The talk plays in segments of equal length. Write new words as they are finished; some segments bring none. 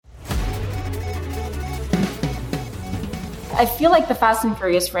I feel like the Fast and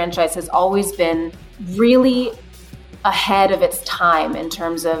Furious franchise has always been really ahead of its time in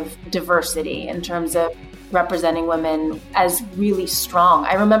terms of diversity, in terms of representing women as really strong.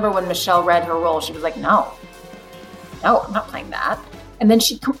 I remember when Michelle read her role, she was like, no, I'm not playing that. And then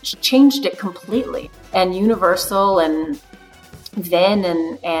she changed it completely. And Universal and Vin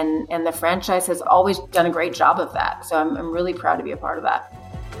and the franchise has always done a great job of that. So I'm really proud to be a part of that.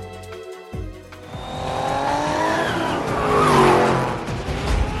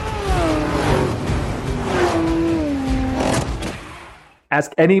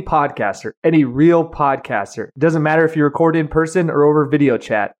 Ask any podcaster, any real podcaster. It doesn't matter if you record in person or over video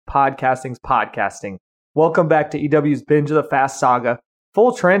chat. Podcasting's podcasting. Welcome back to EW's Binge of the Fast Saga,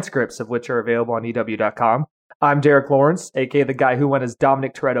 full transcripts of which are available on EW.com. I'm Derek Lawrence, aka the guy who went as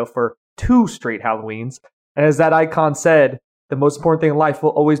Dominic Toretto for 2 straight Halloweens. And as that icon said, the most important thing in life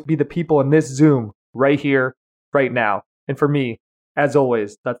will always be the people in this Zoom, right here, right now. And for me, as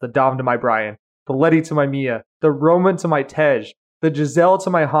always, that's the Dom to my Brian, the Letty to my Mia, the Roman to my Tej, the Giselle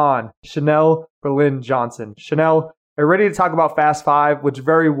to my Han, Chanel Berlin Johnson. Chanel, are you ready to talk about Fast 5, which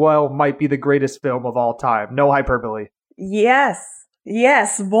very well might be the greatest film of all time? No hyperbole.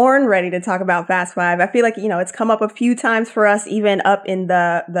 Yes, born ready to talk about Fast 5. I feel like, it's come up a few times for us, even up in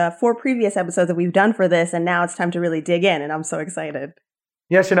the 4 previous episodes that we've done for this, and now it's time to really dig in, and I'm so excited.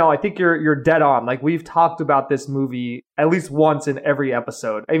 Yeah, Chanel, I think you're dead on. Like, we've talked about this movie at least once in every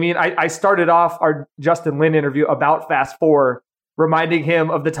episode. I mean, I started off our Justin Lin interview about Fast 4 reminding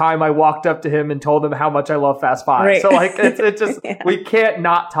him of the time I walked up to him and told him how much I love Fast 5. Right. So like, it's just, yeah. We can't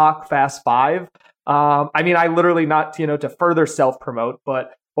not talk Fast 5. I mean, I literally not, to further self-promote,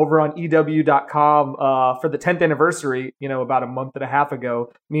 but over on EW.com, for the 10th anniversary, about a month and a half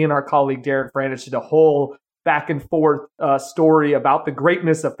ago, me and our colleague Darren Franich did a whole back and forth story about the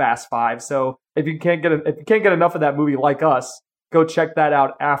greatness of Fast 5. So if you can't get enough of that movie like us, go check that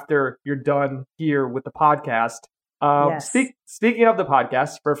out after you're done here with the podcast. Yes. Speaking of the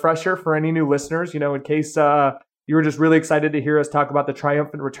podcast, refresher for any new listeners, in case you were just really excited to hear us talk about the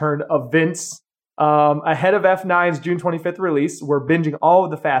triumphant return of Vince. Ahead of F9's June 25th release, we're binging all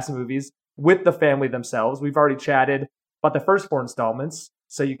of the Fast movies with the family themselves. We've already chatted about the first 4 installments,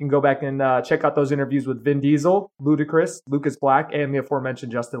 so you can go back and check out those interviews with Vin Diesel, Ludacris, Lucas Black, and the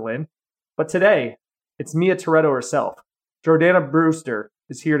aforementioned Justin Lin. But today, it's Mia Toretto herself. Jordana Brewster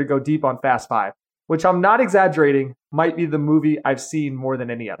is here to go deep on Fast 5. Which I'm not exaggerating, might be the movie I've seen more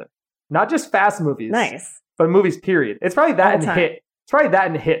than any other. Not just Fast movies. Nice. But movies, period. It's probably that and Hit. It's probably that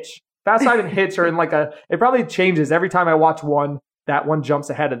and Hitch. Fast 5 and Hitch are in it probably changes. Every time I watch one, that one jumps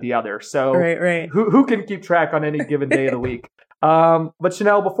ahead of the other. So right. Who can keep track on any given day of the week? But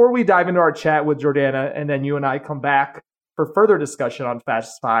Chanel, before we dive into our chat with Jordana, and then you and I come back for further discussion on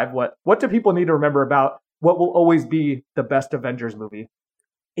Fast 5, what do people need to remember about what will always be the best Avengers movie?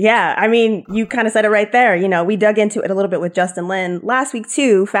 Yeah, I mean, you kind of said it right there. We dug into it a little bit with Justin Lin last week,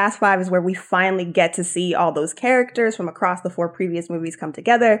 too. Fast 5 is where we finally get to see all those characters from across the 4 previous movies come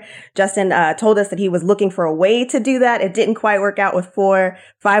together. Justin told us that he was looking for a way to do that. It didn't quite work out with 4.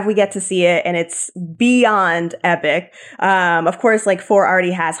 5, we get to see it, and it's beyond epic. Of course, 4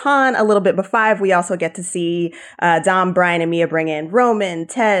 already has Han a little bit, but 5, we also get to see Dom, Brian, and Mia bring in Roman,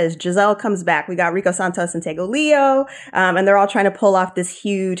 Tej, Giselle comes back. We got Rico Santos and Tego Leo, and they're all trying to pull off this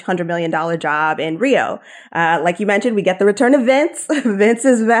huge $100 million job in Rio. Like you mentioned, we get the return of Vince. Vince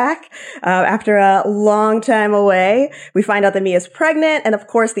is back after a long time away. We find out that Mia's pregnant. And of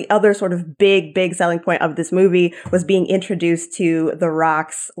course, the other sort of big selling point of this movie was being introduced to The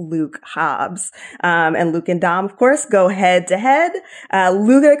Rock's Luke Hobbs. And Luke and Dom, of course, go head to head.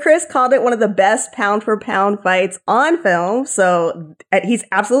 Ludacris called it one of the best pound for pound fights on film. So he's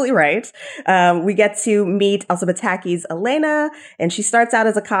absolutely right. We get to meet Elsa Pataki's Elena, and she starts out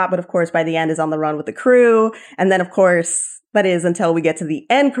as a cop, but of course by the end is on the run with the crew. And then of course, that is until we get to the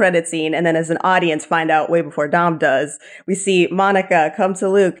end credit scene. And then as an audience find out way before Dom does, we see Monica come to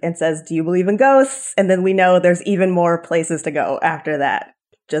Luke and says, "Do you believe in ghosts?" And then we know there's even more places to go after that.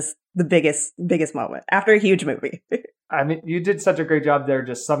 Just the biggest moment after a huge movie. I mean, you did such a great job there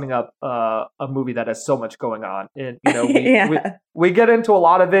just summing up a movie that has so much going on. And, we get into a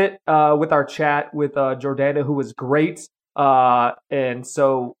lot of it with our chat with Jordana, who was great. And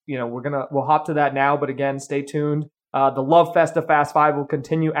so, we'll hop to that now, but again, stay tuned. The Love Fest of Fast 5 will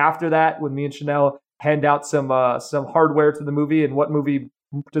continue after that when me and Chanel hand out some hardware to the movie and what movie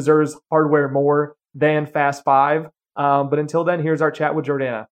deserves hardware more than Fast 5. But until then, here's our chat with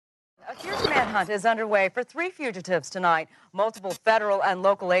Jordana. A huge manhunt is underway for 3 fugitives tonight. Multiple federal and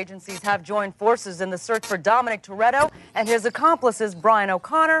local agencies have joined forces in the search for Dominic Toretto and his accomplices Brian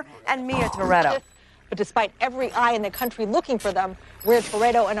O'Connor and Mia Toretto. But despite every eye in the country looking for them, where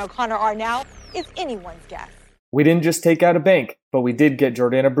Toretto and O'Connor are now is anyone's guess. We didn't just take out a bank, but we did get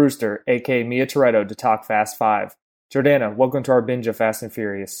Jordana Brewster, aka Mia Toretto, to talk Fast 5. Jordana, welcome to our binge of Fast and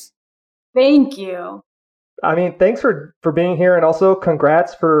Furious. Thank you. I mean, thanks for being here, and also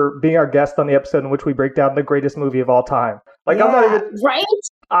congrats for being our guest on the episode in which we break down the greatest movie of all time. Like, yeah, I'm not even right.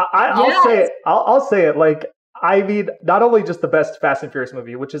 I'll yes. say it. I'll say it. Like, I mean, not only just the best Fast and Furious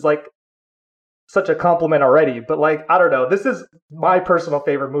movie, which is like such a compliment already, but like, I don't know, this is my personal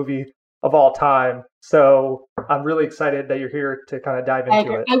favorite movie of all time. So I'm really excited that you're here to kind of dive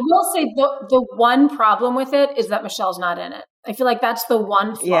into it. I will say the one problem with it is that Michelle's not in it. I feel like that's the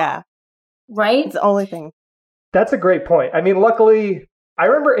one flaw. Yeah. Right? It's the only thing. That's a great point. I mean, luckily, I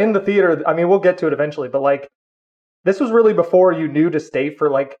remember in the theater, I mean, we'll get to it eventually, but like, this was really before you knew to stay for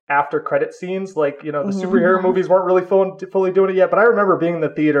like after credit scenes. Like, you know, the superhero movies weren't really fully doing it yet. But I remember being in the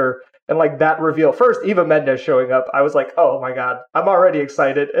theater and like that reveal. First, Eva Mendes showing up. I was like, oh my God, I'm already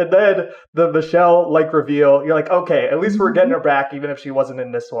excited. And then the Michelle like reveal, you're like, okay, at least we're getting her back, even if she wasn't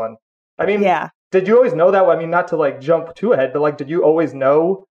in this one. I mean, yeah. Did you always know that? I mean, not to like jump too ahead, but like, did you always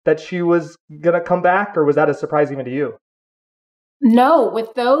know that she was going to come back, or was that a surprise even to you? No,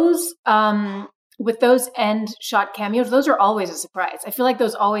 with those end shot cameos, those are always a surprise. I feel like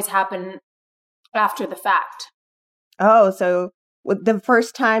those always happen after the fact. Oh, so the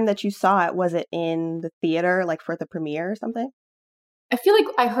first time that you saw it, was it in the theater, like for the premiere or something? I feel like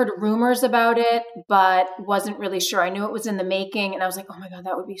I heard rumors about it, but wasn't really sure. I knew it was in the making, and I was like, oh my God,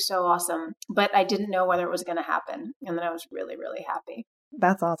 that would be so awesome. But I didn't know whether it was going to happen. And then I was really, really happy.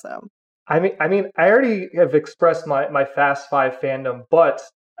 That's awesome. I mean, I already have expressed my Fast 5 fandom, but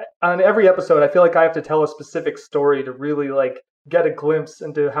on every episode, I feel like I have to tell a specific story to really like get a glimpse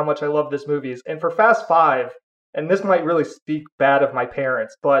into how much I love this movie. And for Fast 5, and this might really speak bad of my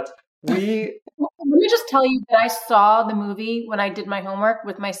parents, but let me just tell you that I saw the movie when I did my homework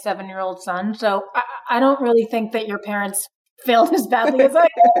with my 7-year-old son. So I don't really think that your parents failed as badly as I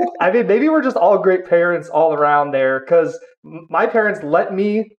did. I mean, maybe we're just all great parents all around there, because my parents let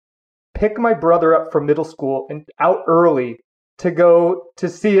me pick my brother up from middle school and out early to go to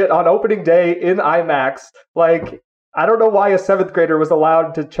see it on opening day in IMAX. Like, I don't know why a 7th grader was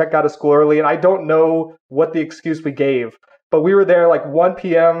allowed to check out of school early, and I don't know what the excuse we gave. But we were there like 1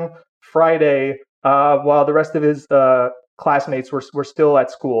 p.m. Friday while the rest of his classmates were still at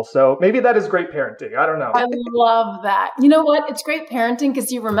school. So maybe that is great parenting. I don't know. I love that. You know what? It's great parenting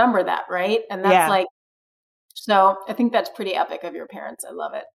because you remember that, right? And that's like, so I think that's pretty epic of your parents. I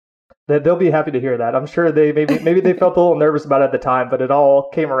love it. They'll be happy to hear that. I'm sure they maybe they felt a little nervous about it at the time, but it all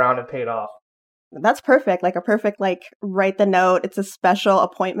came around and paid off. That's perfect. Like a perfect, like, write the note. It's a special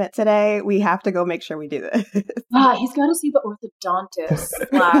appointment today. We have to go make sure we do this. He's got to see the orthodontist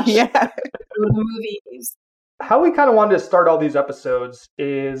 / go to the movies. How we kind of wanted to start all these episodes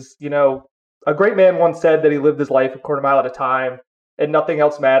is, you know, a great man once said that he lived his life a quarter mile at a time and nothing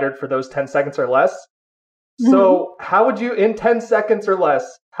else mattered for those 10 seconds or less. So how would you, in 10 seconds or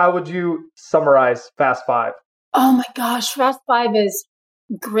less, how would you summarize Fast 5? Oh my gosh, Fast 5 is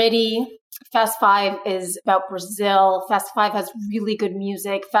gritty. Fast 5 is about Brazil. Fast 5 has really good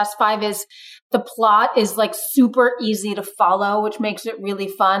music. Fast 5 is, the plot is like super easy to follow, which makes it really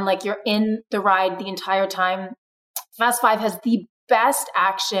fun. Like you're in the ride the entire time. Fast 5 has the best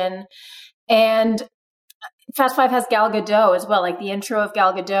action, and Fast 5 has Gal Gadot as well. Like the intro of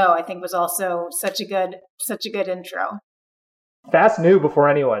Gal Gadot, I think, was also such a good intro. Fast knew before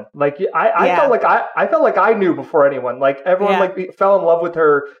anyone. Like I felt like I knew before anyone. Like everyone fell in love with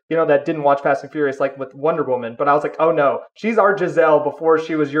her, you know, that didn't watch Fast and Furious, like with Wonder Woman. But I was like, oh no, she's our Giselle before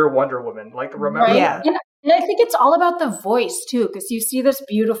she was your Wonder Woman. Like, remember? Right? Yeah. And I think it's all about the voice too, because you see this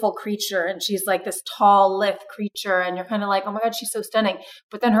beautiful creature and she's like this tall, lithe creature, and you're kind of like, oh my God, she's so stunning.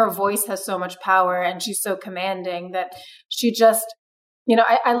 But then her voice has so much power and she's so commanding that she just, you know,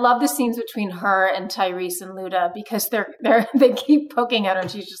 I love the scenes between her and Tyrese and Luda, because they keep poking at her and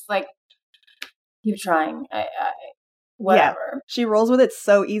she's just like, keep trying. Whatever. Yeah, she rolls with it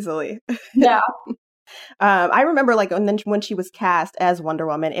so easily. Yeah. I remember like when she was cast as Wonder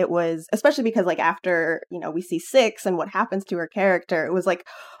Woman, it was, especially because like after, you know, we see 6 and what happens to her character, it was like,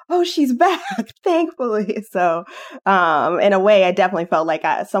 oh, she's back, thankfully. So in a way, I definitely felt like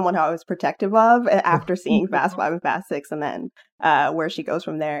someone who I was protective of after seeing Fast 5 and Fast 6, and then where she goes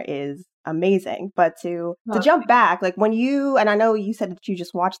from there is amazing. But to jump back, like when you, and I know you said that you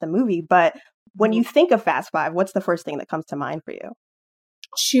just watched the movie, but when you think of Fast 5, what's the first thing that comes to mind for you?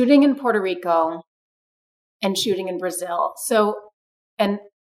 Shooting in Puerto Rico and shooting in Brazil. So, and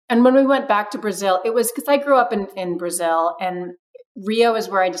when we went back to Brazil, it was because I grew up in Brazil, and Rio is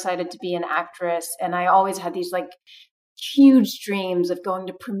where I decided to be an actress. And I always had these like huge dreams of going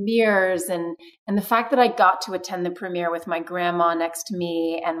to premieres, and the fact that I got to attend the premiere with my grandma next to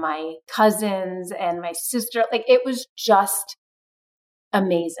me and my cousins and my sister, like it was just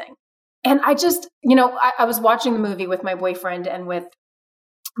amazing. And I just, I was watching the movie with my boyfriend and with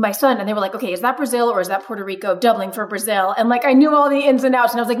my son, and they were like, okay, is that Brazil or is that Puerto Rico? Doubling for Brazil. And like, I knew all the ins and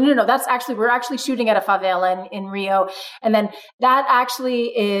outs, and I was like, no, we're actually shooting at a favela in Rio. And then that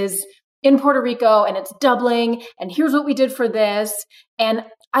actually is in Puerto Rico and it's doubling. And here's what we did for this. And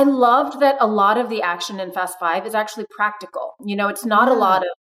I loved that a lot of the action in Fast Five is actually practical. It's not a lot of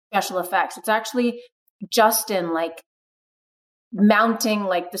special effects. It's actually Justin like mounting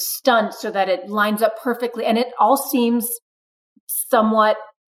like the stunt so that it lines up perfectly. And it all seems somewhat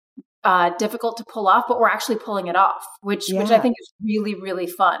difficult to pull off, but we're actually pulling it off, which I think is really, really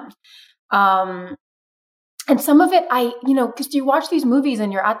fun. And some of it, because you watch these movies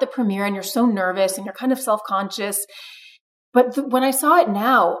and you're at the premiere and you're so nervous and you're kind of self-conscious. But when I saw it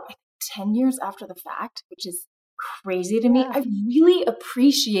now, 10 years after the fact, which is crazy to me, I really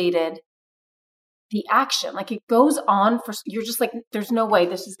appreciated the action. Like it goes on for, you're just like, there's no way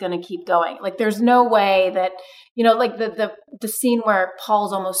this is going to keep going. Like there's no way that, like the scene where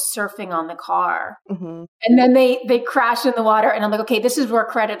Paul's almost surfing on the car and then they crash in the water, and I'm like, okay, this is where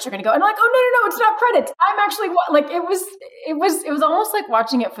credits are going to go. And I'm like, oh, no, it's not credits. I'm actually like, it was almost like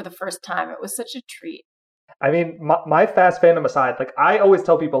watching it for the first time. It was such a treat. I mean, my Fast fandom aside, like I always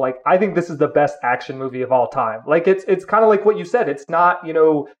tell people, like, I think this is the best action movie of all time. Like it's kind of like what you said. It's not,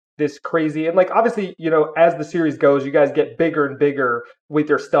 this crazy, and like obviously, as the series goes, you guys get bigger and bigger with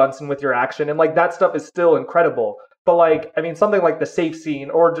your stunts and with your action, and like that stuff is still incredible. But like, I mean, something like the safe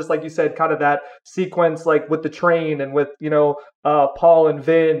scene, or just like you said, kind of that sequence like with the train and with Paul and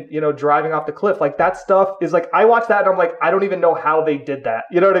Vin driving off the cliff, like that stuff is like, I watch that and I'm like, I don't even know how they did that,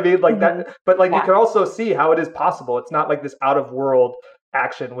 you know what I mean, like that. But like you can also see how it is possible. It's not like this out of world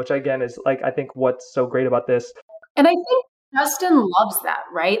action, which again is like, I think what's so great about this. And I think Justin loves that,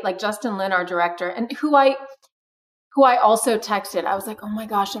 right? Like Justin Lin, our director, and who I also texted. I was like, oh my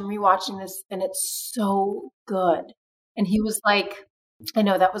gosh, I'm rewatching this and it's so good. And he was like, I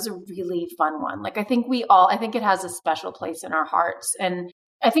know, that was a really fun one. Like, I think it has a special place in our hearts. And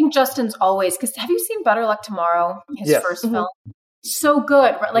I think Justin's always, because have you seen Better Luck Tomorrow? His first film? So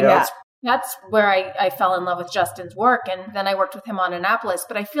good. Right? Like that's where I fell in love with Justin's work. And then I worked with him on Annapolis.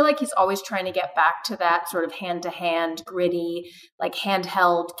 But I feel like he's always trying to get back to that sort of hand-to-hand, gritty, like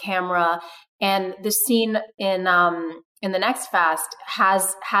handheld camera. And the scene in the next Fast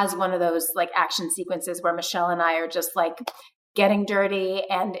has one of those like action sequences where Michelle and I are just like getting dirty,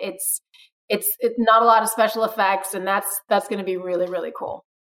 and it's not a lot of special effects, and that's going to be really, really cool.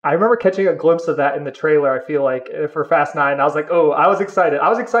 I remember catching a glimpse of that in the trailer, I feel like, for Fast 9. I was like, oh, I was excited.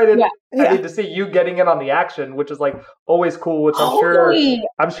 I mean, to see you getting in on the action, which is like always cool, which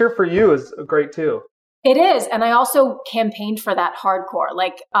I'm sure for you is great too. It is. And I also campaigned for that hardcore.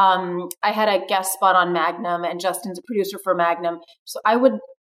 Like, I had a guest spot on Magnum, and Justin's a producer for Magnum. So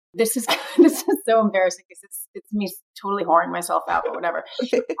this is so embarrassing because it's me totally whoring myself out or whatever.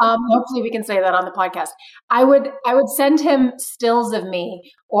 Hopefully we can say that on the podcast. I would send him stills of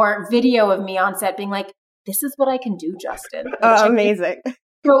me or video of me on set being like, this is what I can do, Justin. Oh, amazing.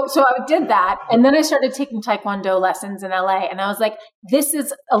 So I did that. And then I started taking Taekwondo lessons in LA. And I was like, this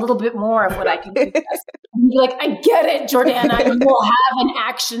is a little bit more of what I can do. And you're like, I get it, Jordana. We'll have an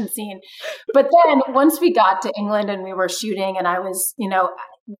action scene. But then once we got to England and we were shooting, and I was,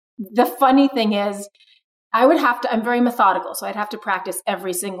 the funny thing is I'm very methodical. So I'd have to practice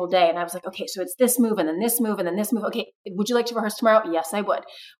every single day. And I was like, okay, so it's this move and then this move and then this move. Okay, would you like to rehearse tomorrow? Yes, I would.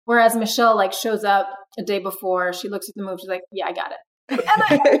 Whereas Michelle like shows up a day before, she looks at the move, she's like, yeah, I got it. And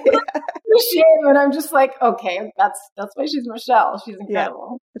I appreciate it, and I'm just like, okay, that's why she's Michelle. She's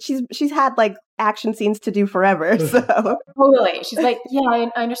incredible. Yeah. She's had like action scenes to do forever. So totally, she's like, yeah,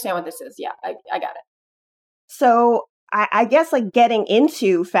 I understand what this is. Yeah, I got it. So I guess like getting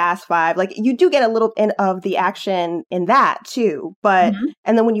into Fast Five, like you do get a little in of the action in that too. But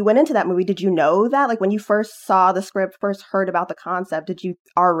and then when you went into that movie, did you know that? Like when you first saw the script, first heard about the concept, did you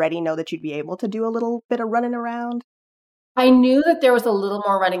already know that you'd be able to do a little bit of running around? I knew that there was a little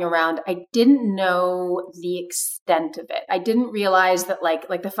more running around. I didn't know the extent of it. I didn't realize that like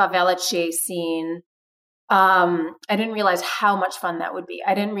the favela chase scene, I didn't realize how much fun that would be.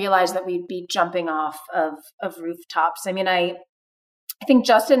 I didn't realize that we'd be jumping off of rooftops. I mean, I think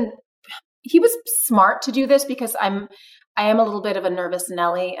Justin, he was smart to do this because I am a little bit of a nervous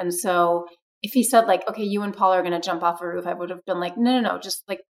Nelly. And so if he said like, okay, you and Paul are going to jump off a roof, I would have been like, no, just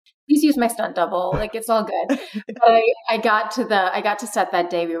like, please use my stunt double. Like, it's all good. But I got to set that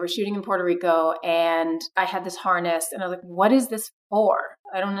day. We were shooting in Puerto Rico, and I had this harness, and I was like, what is this for?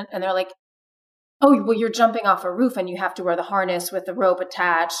 I don't know. And they're like, oh, well, you're jumping off a roof and you have to wear the harness with the rope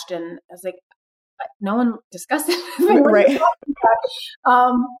attached. And I was like, no one discussed it. Right.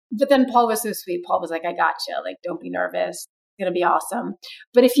 But then Paul was so sweet. Paul was like, I got you. Like, don't be nervous. It's going to be awesome.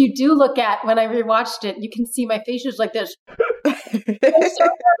 But if you do look at, when I rewatched it, you can see my face was like this. I'm so nervous.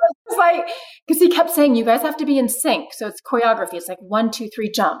 It's like, because he kept saying, you guys have to be in sync. So it's choreography. It's like 1, 2, 3,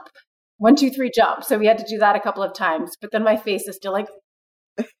 jump. 1, 2, 3, jump. So we had to do that a couple of times. But then my face is still like,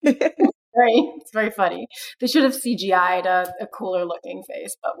 it's very funny. They should have CGI'd a cooler looking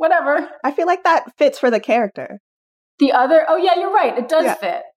face, but whatever. I feel like that fits for the character. Oh yeah, you're right. It does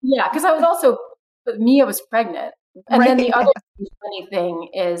fit. Yeah, because I was also, Mia was pregnant. And then the other funny thing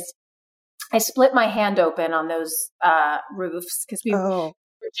is I split my hand open on those roofs because we were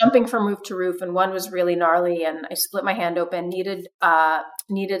jumping from roof to roof, and one was really gnarly, and I split my hand open,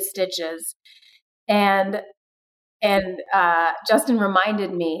 needed stitches. And Justin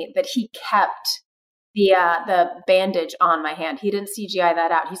reminded me that he kept the bandage on my hand. He didn't CGI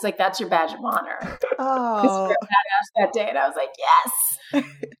that out. He's like, that's your badge of honor. Oh, that day. And I was like, yes.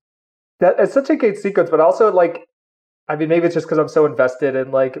 That is such a great sequence, but also like, I mean, maybe it's just because I'm so invested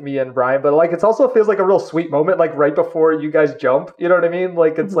in like me and Ryan, but like, it also feels like a real sweet moment, like right before you guys jump, you know what I mean?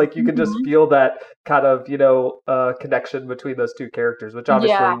 Like, it's like, you can just feel that kind of, connection between those two characters, which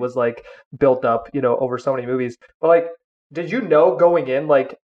obviously was like built up, over so many movies. But like, did you know going in,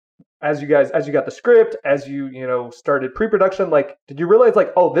 like, as you got the script, as you started pre-production, like, did you realize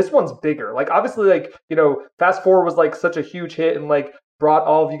like, oh, this one's bigger? Like, obviously, like, Fast 4 was like such a huge hit and like brought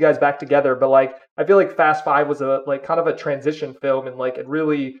all of you guys back together. But like, I feel like Fast 5 was a like kind of a transition film, and like it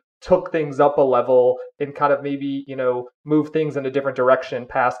really took things up a level and kind of maybe, move things in a different direction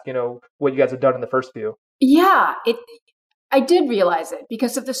past, what you guys had done in the first few. Yeah, I did realize it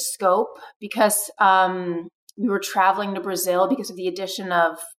because of the scope, because we were traveling to Brazil because of the addition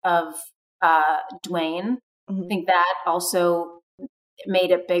of Dwayne. I think that also made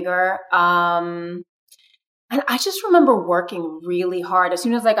it bigger. And I just remember working really hard. As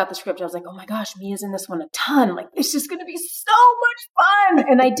soon as I got the script, I was like, oh my gosh, Mia's in this one a ton. Like, this is going to be so much fun.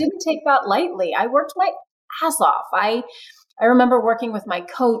 And I didn't take that lightly. I worked my ass off. I remember working with my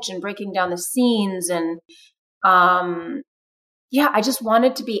coach and breaking down the scenes. And I just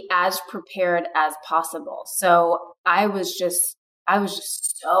wanted to be as prepared as possible. So I was just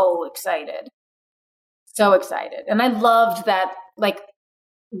so excited. So excited. And I loved that, like,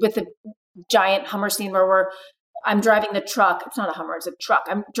 with the giant Hummer scene where I'm driving the truck. It's not a Hummer, it's a truck.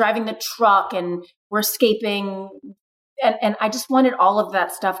 I'm driving the truck and we're escaping. And I just wanted all of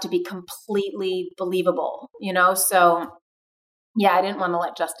that stuff to be completely believable, So yeah, I didn't want to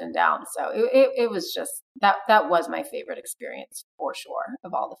let Justin down. So it was just, that was my favorite experience for sure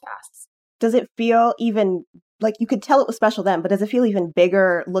of all the Fasts. Does it feel even, like, you could tell it was special then, but does it feel even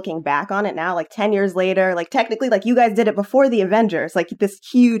bigger looking back on it now, like 10 years later? Like, technically, like, you guys did it before the Avengers, like this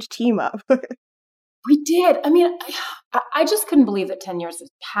huge team up. We did. I mean, I just couldn't believe that 10 years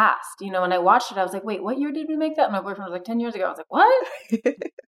has passed. When I watched it, I was like, wait, what year did we make that? And my boyfriend was like, 10 years ago. I was like, what?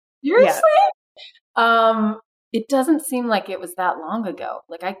 Seriously? Yeah. It doesn't seem like it was that long ago.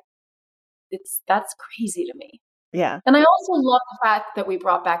 Like, that's crazy to me. Yeah. And I also love the fact that we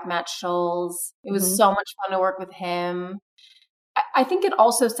brought back Matt Scholes. It was so much fun to work with him. I think it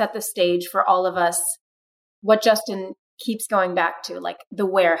also set the stage for all of us, what Justin keeps going back to, like the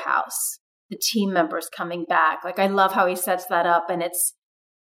warehouse, the team members coming back. Like, I love how he sets that up, and it's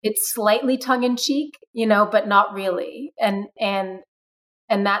slightly tongue in cheek, but not really. And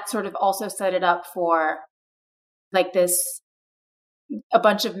that sort of also set it up for like a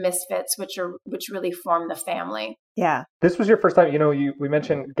bunch of misfits, which really form the family. Yeah. This was your first time, we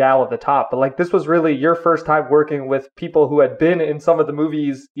mentioned Gal at the top, but like, this was really your first time working with people who had been in some of the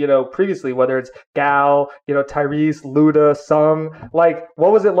movies, previously, whether it's Gal, Tyrese, Luda, Sung. Like,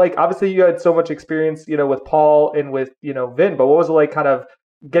 what was it like? Obviously you had so much experience, with Paul and with, Vin, but what was it like kind of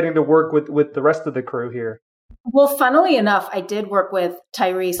getting to work with the rest of the crew here? Well, funnily enough, I did work with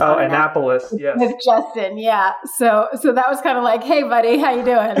Tyrese. Oh, Annapolis, yes. With Justin, yeah. So that was kind of like, hey, buddy, how you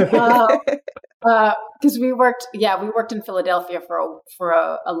doing? Because we worked in Philadelphia for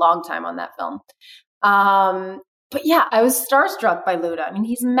a long time on that film. But yeah, I was starstruck by Luda. I mean,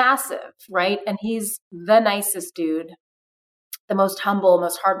 he's massive, right? And he's the nicest dude, the most humble,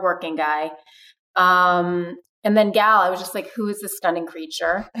 most hardworking guy. And then Gal, I was just like, who is this stunning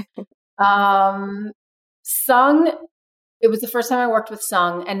creature? Sung It was the first time I worked with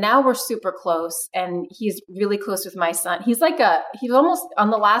Sung, and now we're super close, and he's really close with my son. He's almost,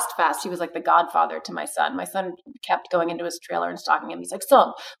 on the last fast, he was like the godfather to my son. My son kept going into his trailer and stalking him. He's like,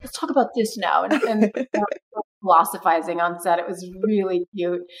 Sung, let's talk about this now. And philosophizing on set. It was really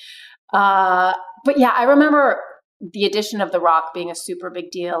cute. But yeah, I remember the addition of The Rock being a super big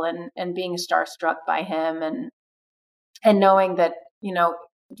deal and being starstruck by him and knowing that,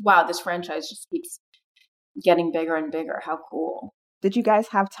 wow, this franchise just keeps getting bigger and bigger. How cool. Did you guys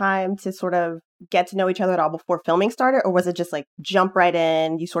have time to sort of get to know each other at all before filming started? Or was it just like jump right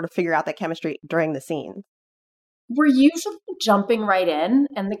in, you sort of figure out that chemistry during the scene? We're usually jumping right in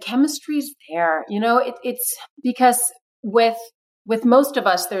and the chemistry's there. It's because with most of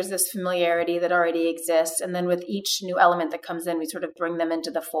us, there's this familiarity that already exists. And then with each new element that comes in, we sort of bring them into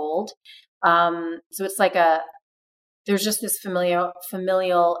the fold. So it's like there's just this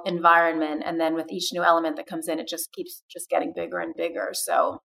familial environment. And then with each new element that comes in, it just keeps just getting bigger and bigger.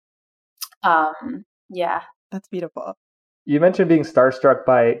 So, yeah. That's beautiful. You mentioned being starstruck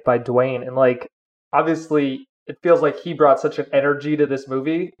by Dwayne, and like, obviously it feels like he brought such an energy to this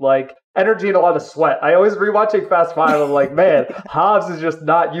movie, like energy and a lot of sweat. I always rewatching Fast Five. I'm like, man, Hobbs is just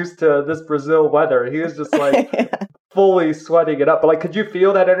not used to this Brazil weather. He was just like fully sweating it up. But like, could you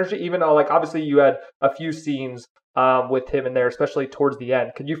feel that energy? Even though like, obviously you had a few scenes with him in there, especially towards the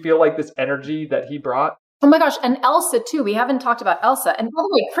end. Could you feel like this energy that he brought? Oh my gosh. And Elsa too. We haven't talked about Elsa. And by the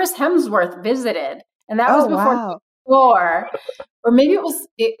way, Chris Hemsworth visited, and that was before or maybe it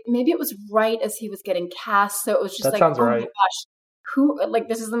was right as he was getting cast. So it was just that like, sounds oh right. my gosh,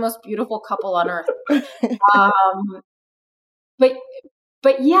 this is the most beautiful couple on earth.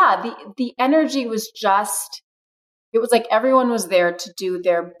 But yeah, the energy was just, it was like everyone was there to do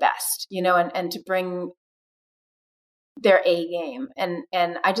their best, and to bring their A game. And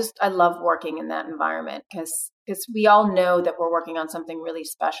I love working in that environment because we all know that we're working on something really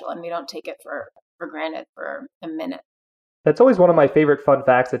special and we don't take it for granted for a minute. That's always one of my favorite fun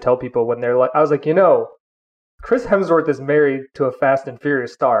facts to tell people when they're like, I was like, Chris Hemsworth is married to a Fast and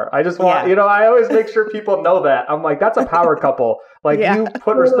Furious star. I just want, I always make sure people know that. I'm like, that's a power couple. Like you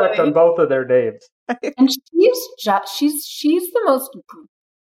put respect on both of their names. And she's the most,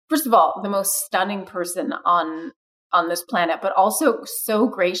 first of all, the most stunning person on this planet, but also so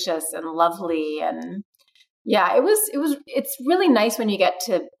gracious and lovely. And yeah, it's really nice when you get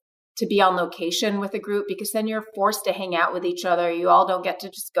to be on location with a group, because then you're forced to hang out with each other. You all don't get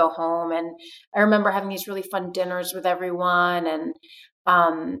to just go home. And I remember having these really fun dinners with everyone. And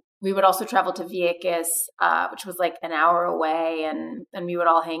we would also travel to Vieques, which was like an hour away, and we would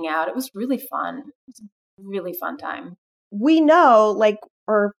all hang out. It was really fun. It was a really fun time. We know,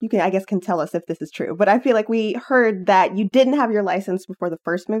 or you can, I guess, can tell us if this is true, but I feel like we heard that you didn't have your license before the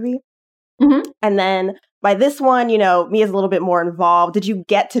first movie. Mm-hmm. And then by this one, Mia's a little bit more involved. Did you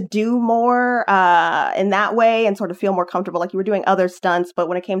get to do more in that way and sort of feel more comfortable? Like you were doing other stunts, but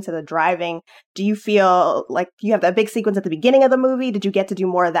when it came to the driving, do you feel like you have that big sequence at the beginning of the movie? Did you get to do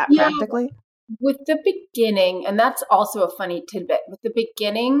more of that practically? With the beginning, and that's also a funny tidbit, with the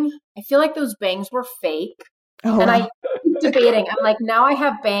beginning, I feel like those bangs were fake. Oh, and I keep debating. I'm like, now I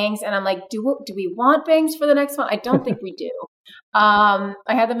have bangs, and I'm like, do we want bangs for the next one? I don't think we do. I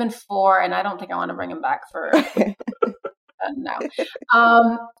had them in 4, and I don't think I want to bring them back for now.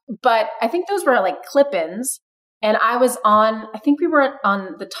 But I think those were like clip-ins, and I think we were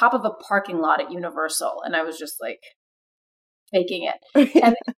on the top of a parking lot at Universal, and I was just like faking it.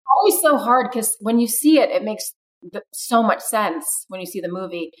 And it's always so hard because when you see it, it makes so much sense when you see the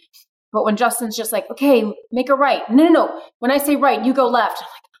movie. But when Justin's just like, okay, make a right. No. When I say right, you go left.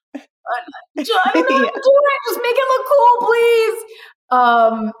 I'm like, I don't know how to do it. Just make it look cool,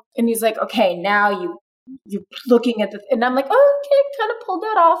 please. And he's like, okay, now you're looking at and I'm like, oh, okay, kind of pulled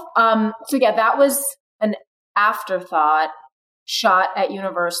that off. So yeah, that was an afterthought shot at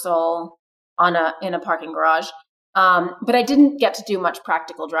Universal in a parking garage. But I didn't get to do much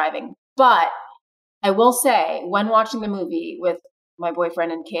practical driving. But I will say, when watching the movie with my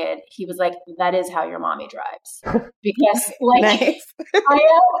boyfriend and kid, he was like, that is how your mommy drives. Because nice.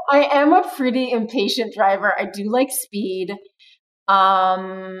 I am a pretty impatient driver. I do like speed.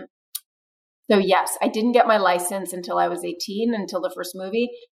 So yes, I didn't get my license until I was 18, until the first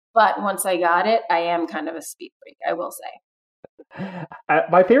movie. But once I got it, I am kind of a speed freak, I will say.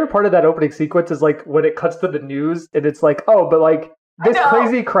 My favorite part of that opening sequence is like when it cuts to the news and it's like, oh, but like this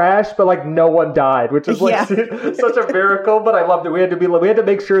crazy crash, but like no one died, which is like such a miracle. But I loved it. We had to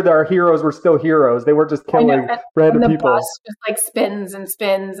make sure that our heroes were still heroes. They weren't just killing random people. The bus just like spins and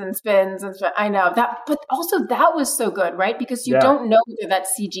spins and spins and spins. I know that, but also that was so good, right? Because you don't know whether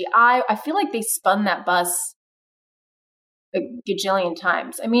that's CGI. I feel like they spun that bus a gajillion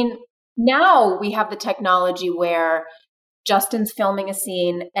times. I mean, now we have the technology where Justin's filming a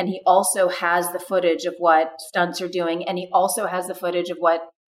scene and he also has the footage of what stunts are doing, and he also has the footage of what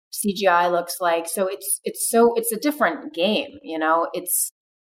CGI looks like. So it's a different game, you know. It's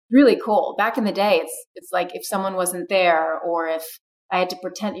really cool. Back in the day, it's like if someone wasn't there, or if I had to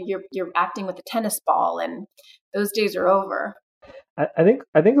pretend you're acting with a tennis ball, and those days are over. I think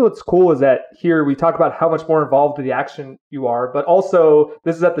what's cool is that here we talk about how much more involved in the action you are, but also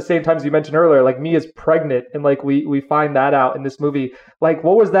this is at the same time as you mentioned earlier, like Mia's pregnant, and like we find that out in this movie. Like,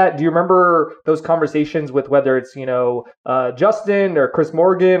 what was that? Do you remember those conversations with whether it's, you know, Justin or Chris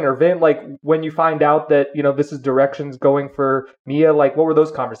Morgan or Vin, like when you find out that, you know, this is directions going for Mia, like what were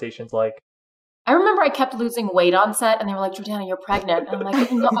those conversations like? I remember I kept losing weight on set, and they were like, Jordana, you're pregnant. And I'm like,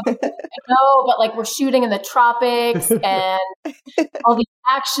 I know, but like we're shooting in the tropics and all these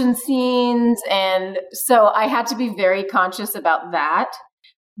action scenes. And so I had to be very conscious about that.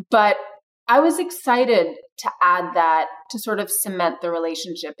 But I was excited to add that to sort of cement the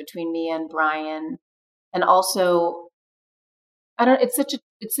relationship between Mia and Brian. And also, it's such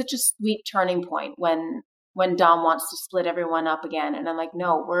a sweet turning point when Dom wants to split everyone up again. And I'm like,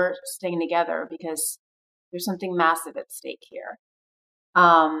 no, we're staying together because there's something massive at stake here.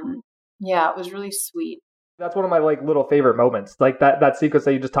 Yeah, it was really sweet. That's one of my like little favorite moments. Like that sequence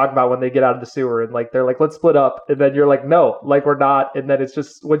that you just talked about when they get out of the sewer and like they're like, let's split up. And then you're like, no, like we're not. And then it's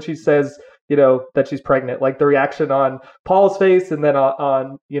just when she says, you know, that she's pregnant, like the reaction on Paul's face and then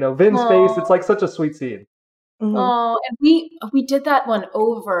on you know, Vin's face. It's like such a sweet scene. Mm-hmm. Oh, and we did that one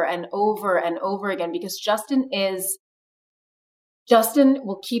over and over and over again because Justin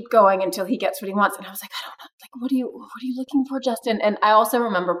will keep going until he gets what he wants. And I was like, I don't know, like, what are you looking for, Justin? And I also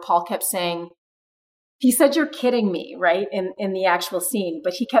remember Paul kept saying, he said, you're kidding me, right? In the actual scene,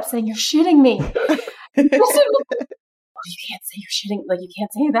 but he kept saying, you're shitting me. Justin was like, oh, you can't say you're shitting, like you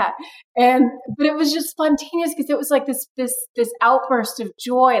can't say that. But it was just spontaneous because it was like this outburst of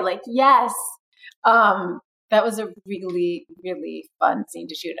joy, like, yes. That was a really, really fun scene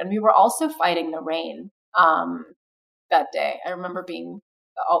to shoot. And we were also fighting the rain that day. I remember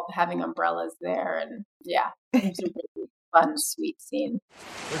having umbrellas there. And yeah, it was a really fun, sweet scene.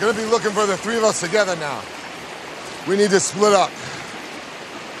 They're going to be looking for the three of us together now. We need to split up.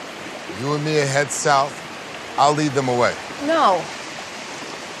 You and me head south. I'll lead them away. No.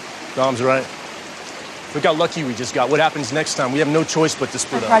 Dom's right. If we got lucky, we just got. What happens next time? We have no choice but to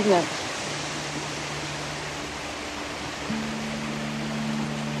split up. Pregnant.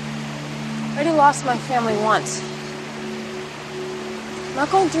 I already lost my family once. I'm not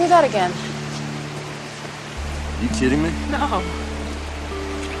going through that again. Are you kidding me? No.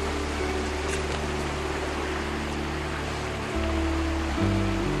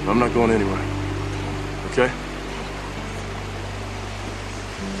 I'm not going anywhere. Okay?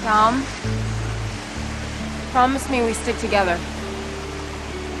 Tom, promise me we stick together.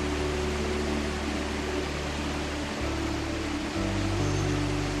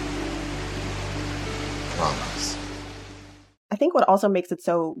 Promise. I think what also makes it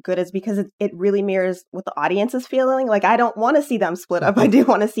so good is because it really mirrors what the audience is feeling. Like, I don't want to see them split up. I do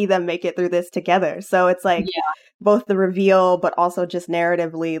want to see them make it through this together. So it's like both the reveal, but also just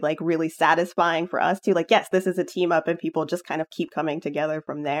narratively, like really satisfying for us too. Like, yes, this is a team up and people just kind of keep coming together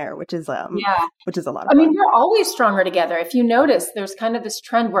from there, which is a lot of fun. I mean, we're always stronger together. If you notice, there's kind of this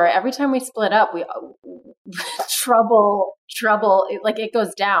trend where every time we split up, we trouble, it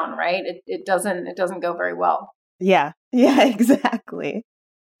goes down, right? It doesn't go very well. Yeah, exactly.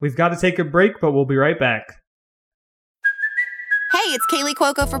 We've got to take a break, but we'll be right back. Hey, it's Kaylee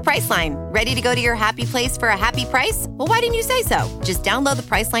Cuoco for Priceline. Ready to go to your happy place for a happy price? Well, why didn't you say so? Just download the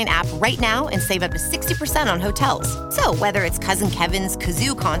Priceline app right now and save up to 60% on hotels. So whether it's Cousin Kevin's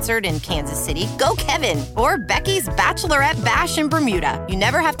Kazoo Concert in Kansas City, go Kevin, or Becky's Bachelorette Bash in Bermuda, you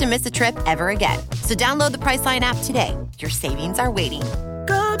never have to miss a trip ever again. So download the Priceline app today. Your savings are waiting.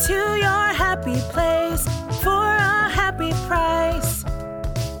 Go to your happy place for a happy price.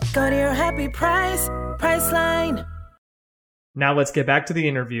 Go to your happy price, Priceline. Now let's get back to the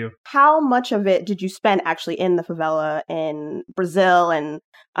interview. How much of it did you spend actually in the favela in Brazil? And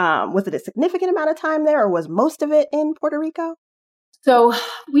was it a significant amount of time there, or was most of it in Puerto Rico? So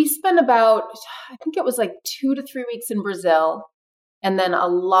we spent about, I think it was like 2 to 3 weeks in Brazil. And then a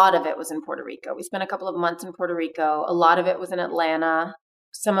lot of it was in Puerto Rico. We spent a couple of months in Puerto Rico. A lot of it was in Atlanta.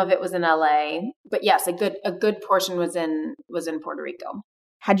 Some of it was in LA. But yes, a good portion was in Puerto Rico.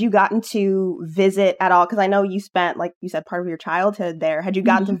 Had you gotten to visit at all? Because I know you spent, like you said, part of your childhood there. Had you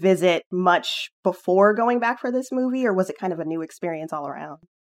gotten to visit much before going back for this movie, or was it kind of a new experience all around?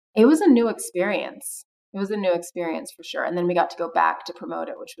 It was a new experience. It was a new experience for sure. And then we got to go back to promote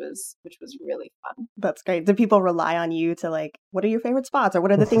it, which was really fun. That's great. Do people rely on you to like, what are your favorite spots or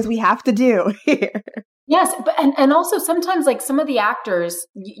what are the things we have to do here? Yes, but and also sometimes like some of the actors,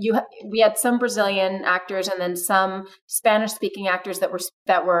 we had some Brazilian actors and then some Spanish speaking actors that were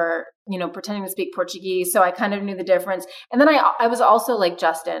pretending to speak Portuguese. So I kind of knew the difference. And then I was also like,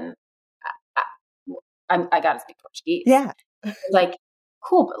 Justin, I got to speak Portuguese. Yeah. Like,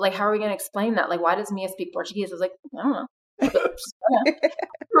 cool, but like, how are we going to explain that? Like, why does Mia speak Portuguese? I was like, I don't know. If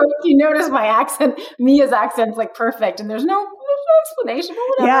you notice my accent, Mia's accent's like perfect, and there's no explanation. But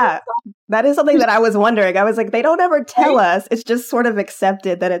whatever. Yeah, that is something that I was wondering. I was like, they don't ever tell us. It's just sort of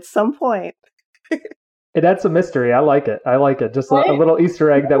accepted that at some point. It adds some mystery. I like it. Just a little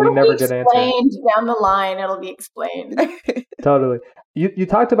Easter egg that we never get answered. Down the line, it'll be explained. Totally. You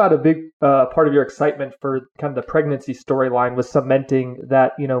talked about a big part of your excitement for kind of the pregnancy storyline was cementing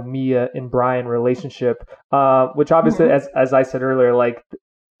that, Mia and Brian relationship, which obviously, as I said earlier, like,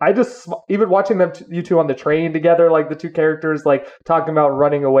 I just, even watching them, you two on the train together, like the two characters, like talking about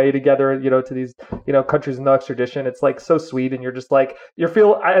running away together, to these, countries in the extradition. It's like so sweet. And you're just like,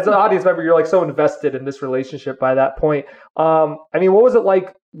 as an audience member, you're like so invested in this relationship by that point. I mean, what was it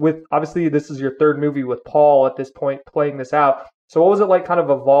like with, obviously this is your third movie with Paul at this point, playing this out. So what was it like kind of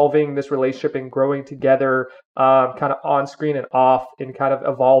evolving this relationship and growing together, kind of on screen and off, and kind of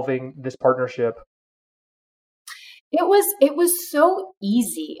evolving this partnership? It was so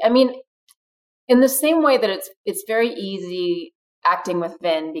easy. I mean, in the same way that it's very easy acting with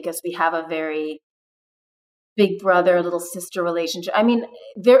Vin because we have a very big brother, little sister relationship. I mean,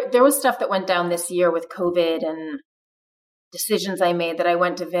 there was stuff that went down this year with COVID and decisions I made that I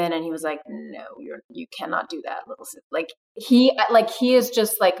went to Vin and he was like, "No, you cannot do that, little sister." Like he is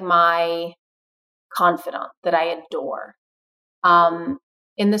just like my confidant that I adore.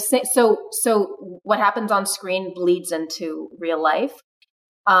 In the same, so what happens on screen bleeds into real life,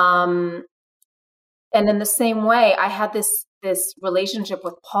 and in the same way, I had this relationship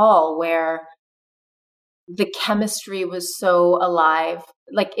with Paul where the chemistry was so alive.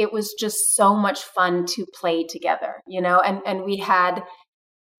 Like it was just so much fun to play together, and we had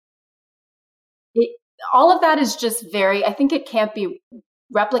it, all of that is just very. I think it can't be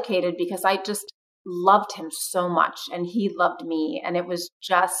replicated because I just loved him so much and he loved me, and it was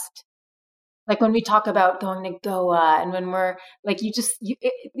just like when we talk about going to Goa and when we're like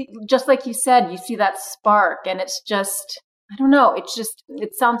just like you said, you see that spark, and it's just, I don't know, it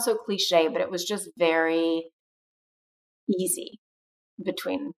sounds so cliche, but it was just very easy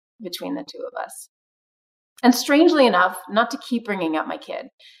between the two of us. And strangely enough, not to keep bringing up my kid,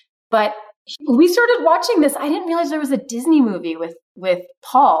 but we started watching this. I didn't realize there was a Disney movie with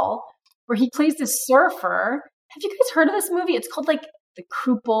Paul where he plays this surfer. Have you guys heard of this movie? It's called like The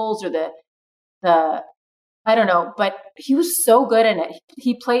Krupels or the I don't know, but he was so good in it.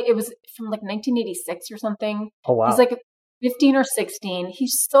 It was from like 1986 or something. Oh, wow. He's like 15 or 16.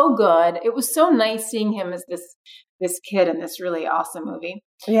 He's so good. It was so nice seeing him as this kid in this really awesome movie.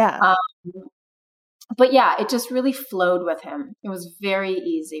 Yeah. But yeah, it just really flowed with him. It was very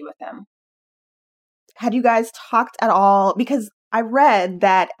easy with him. Had you guys talked at all? Because I read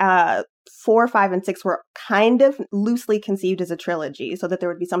that 4, 5, and 6 were kind of loosely conceived as a trilogy, so that there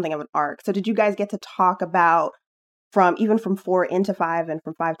would be something of an arc. So did you guys get to talk about from 4 into 5 and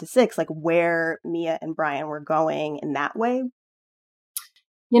from 5 to 6, like where Mia and Brian were going in that way?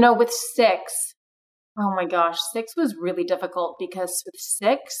 With 6, oh my gosh, 6 was really difficult because with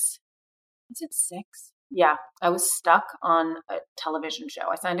 6, is it 6? Yeah, I was stuck on a television show.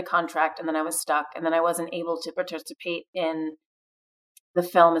 I signed a contract and then I was stuck, and then I wasn't able to participate in the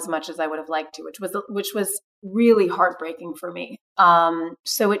film as much as I would have liked to, which was really heartbreaking for me.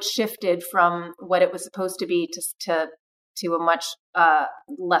 So it shifted from what it was supposed to be to a much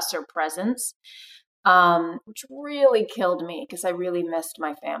lesser presence, which really killed me because I really missed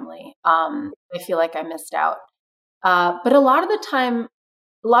my family. I feel like I missed out. But a lot of the time,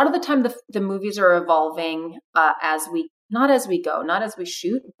 the movies are evolving not as we go, not as we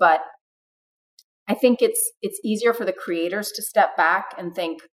shoot, but I think it's easier for the creators to step back and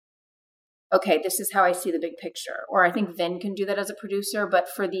think, okay, this is how I see the big picture. Or I think Vin can do that as a producer, but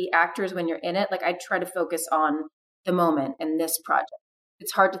for the actors, when you're in it, like I try to focus on the moment and this project.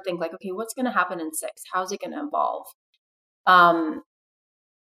 It's hard to think like, okay, what's going to happen in 6? How's it going to evolve?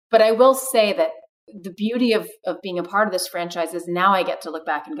 But I will say that the beauty of being a part of this franchise is now I get to look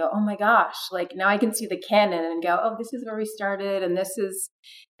back and go, oh my gosh, like now I can see the canon and go, oh, this is where we started. And that's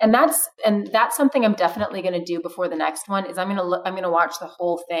something I'm definitely going to do before the next one is I'm going to watch the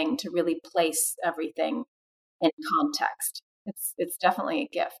whole thing to really place everything in context. It's definitely a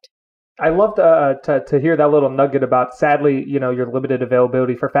gift. I loved to hear that little nugget about, sadly, your limited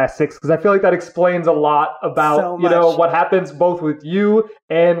availability for Fast 6, because I feel like that explains a lot about, what happens both with you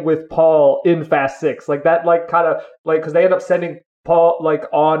and with Paul in Fast 6. Like that, because they end up sending Paul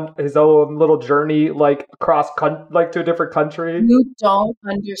on his own little journey, to a different country. You don't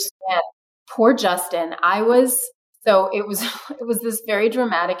understand. Poor Justin. It was this very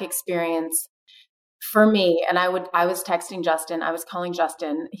dramatic experience for me. And I was texting Justin. I was calling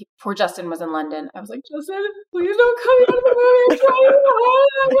Justin. Poor Justin was in London. I was like, Justin, please don't come out of the movie.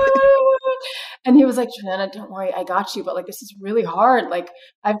 I'm trying. And he was like, Jordana, don't worry. I got you. But this is really hard.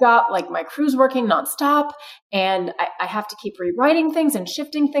 I've got my crew's working nonstop and I have to keep rewriting things and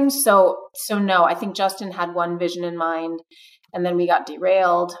shifting things. So no, I think Justin had one vision in mind and then we got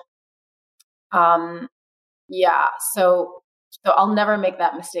derailed. Yeah. So I'll never make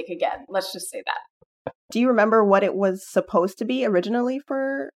that mistake again. Let's just say that. Do you remember what it was supposed to be originally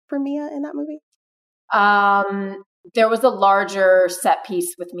for Mia in that movie? There was a larger set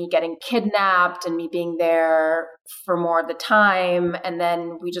piece with me getting kidnapped and me being there for more of the time. And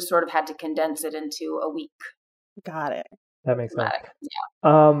then we just sort of had to condense it into a week. Got it. That makes sense.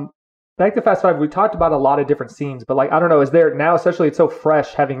 Yeah. Back to Fast 5, we talked about a lot of different scenes, but I don't know, is there now, especially it's so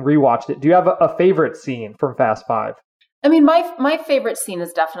fresh having rewatched it, do you have a favorite scene from Fast 5? I mean, my favorite scene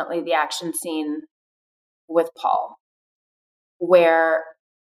is definitely the action scene with Paul, where,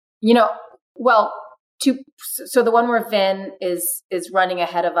 so the one where Vin is running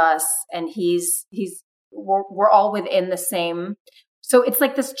ahead of us and we're all within the same. So it's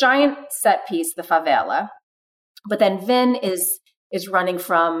like this giant set piece, the favela, but then Vin is running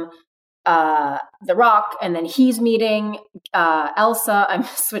from The Rock, and then he's meeting Elsa. I'm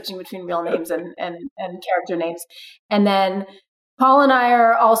switching between real names and character names, and then Paul and I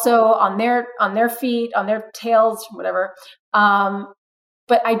are also on their feet, on their tails, whatever.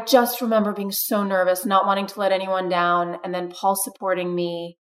 But I just remember being so nervous, not wanting to let anyone down, and then Paul supporting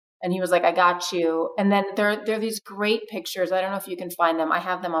me, and he was like, "I got you." And then there are these great pictures. I don't know if you can find them. I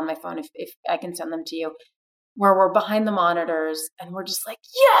have them on my phone. If I can send them to you. Where we're behind the monitors and we're just like,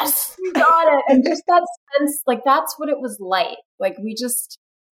 yes, we got it. And just that sense, that's what it was like. We just,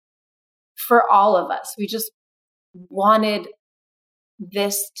 for all of us, we just wanted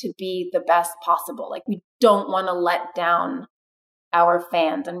this to be the best possible. We don't want to let down our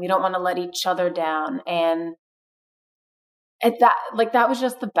fans and we don't want to let each other down. And that was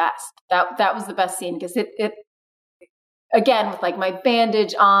just the best. That was the best scene because it again, with my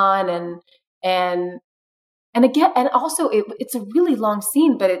bandage on and again, and also it's a really long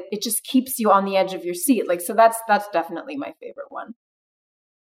scene, but it just keeps you on the edge of your seat. So that's definitely my favorite one.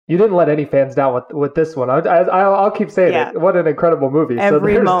 You didn't let any fans down with this one. I'll keep saying it. What an incredible movie.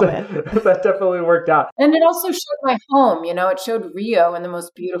 Every moment. That definitely worked out. And it also showed my home, it showed Rio in the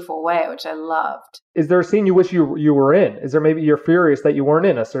most beautiful way, which I loved. Is there a scene you wish you were in? Is there maybe you're furious that you weren't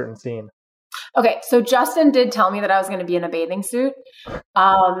in a certain scene? Okay, so Justin did tell me that I was going to be in a bathing suit.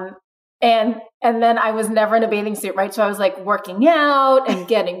 And then I was never in a bathing suit, right? So I was working out and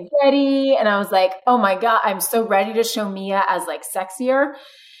getting ready. And I was like, oh my God, I'm so ready to show Mia as sexier.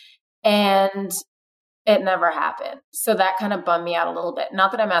 And it never happened. So that kind of bummed me out a little bit.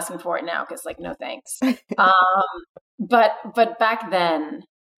 Not that I'm asking for it now, because no thanks. But back then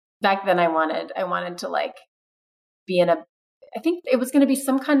I wanted to be in I think it was going to be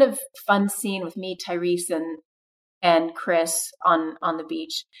some kind of fun scene with me, Tyrese, and Chris on the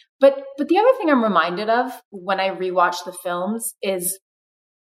beach. But the other thing I'm reminded of when I rewatch the films is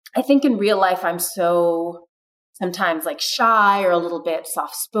I think in real life I'm so sometimes shy or a little bit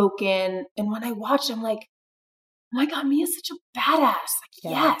soft-spoken. And when I watch, I'm like, oh my God, Mia's such a badass.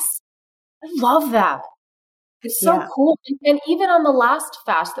 Yes, I love that. It's so cool. And even on the last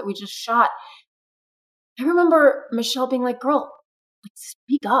Fast that we just shot, I remember Michelle being like, girl,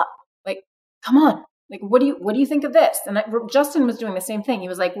 speak up. Come on. What do you think of this? And Justin was doing the same thing. He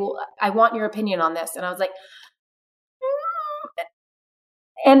was like, well, I want your opinion on this. And I was like,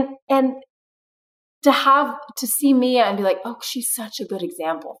 and to see Mia and be like, oh, she's such a good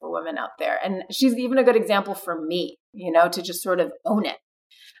example for women out there. And she's even a good example for me, to just sort of own it.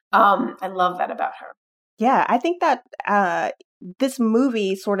 I love that about her. Yeah, I think that this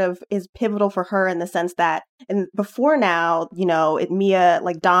movie sort of is pivotal for her in the sense that, and before now, Mia,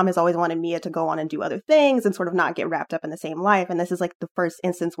 Dom has always wanted Mia to go on and do other things and sort of not get wrapped up in the same life. And this is the first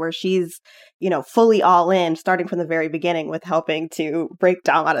instance where she's, fully all in, starting from the very beginning with helping to break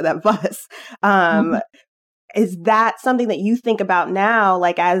Dom out of that bus. Is that something that you think about now,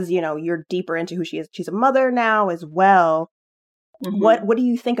 as, you're deeper into who she is? She's a mother now as well. Mm-hmm. What do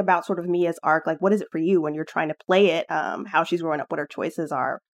you think about sort of Mia's arc? What is it for you when you're trying to play it? How she's growing up, what her choices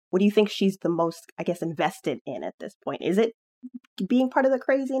are? what do you think she's the most, I guess, invested in at this point? Is it being part of the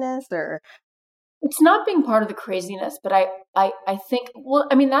craziness, or? It's not being part of the craziness, but I think, well,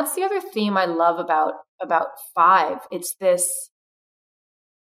 I mean, that's the other theme I love about Five.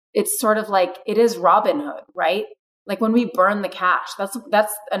 It's sort of like, it is Robin Hood, right? Like when we burn the cash, that's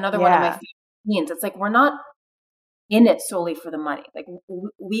another one of my favorite scenes. It's like, we're not in it solely for the money. Like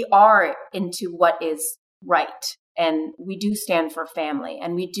we are into what is right, and we do stand for family,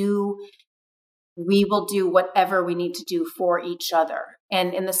 and we will do whatever we need to do for each other.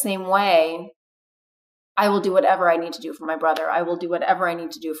 And in the same way, I will do whatever I need to do for my brother. I will do whatever I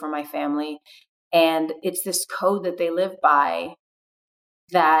need to do for my family. And it's this code that they live by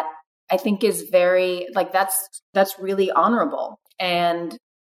that I think is very, like, that's really honorable. And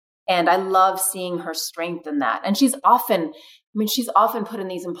I love seeing her strength in that. And she's often put in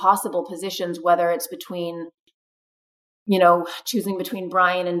these impossible positions, whether it's between, choosing between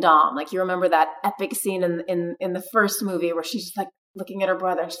Brian and Dom. Like, you remember that epic scene in the first movie where she's just like looking at her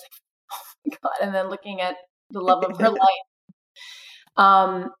brother, and she's like, oh my God, and then looking at the love of her life.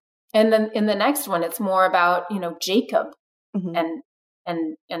 And then in the next one, it's more about, Jacob and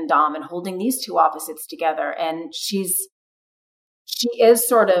Dom, and holding these two opposites together. And she is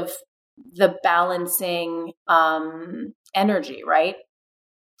sort of the balancing energy, right?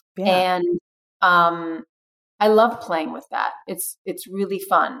 Yeah. And I love playing with that. It's really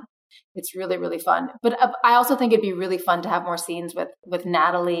fun. It's really, really fun. But I also think it'd be really fun to have more scenes with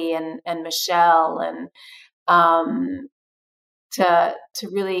Natalie and Michelle, and to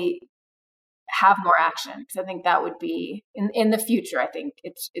really have more action, because I think that would be in the future. I think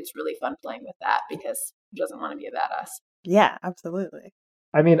it's really fun playing with that, because who doesn't want to be a badass? Yeah, absolutely.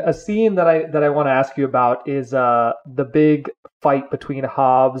 I mean, a scene that I want to ask you about is the big fight between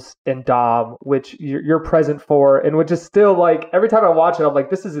Hobbs and Dom, which you're present for, and which is still, like, every time I watch it, I'm like,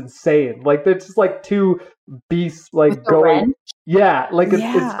 this is insane. Like, they're just like two beasts, like, going. Yeah, like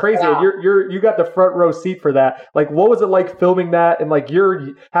it's crazy. Yeah. And you got the front row seat for that. Like, what was it like filming that? And like, you're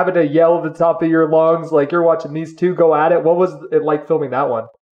having to yell at the top of your lungs, like you're watching these two go at it. What was it like filming that one?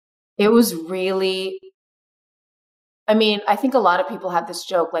 It was really, I mean, I think a lot of people have this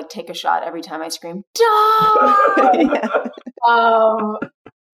joke, like, take a shot every time I scream, Dom!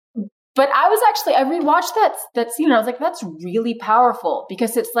 But I rewatched that scene, and I was like, that's really powerful,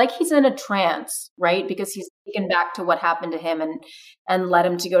 because it's like he's in a trance, right? Because he's taken back to what happened to him and led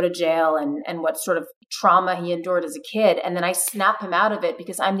him to go to jail, and what sort of trauma he endured as a kid. And then I snap him out of it,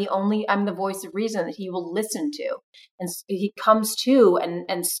 because I'm the voice of reason that he will listen to. And he comes to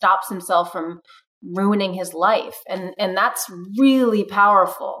and stops himself from ruining his life. And that's really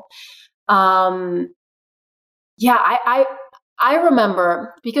powerful. I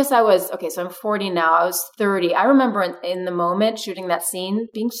remember, because so I'm 40 now, I was 30. I remember in the moment shooting that scene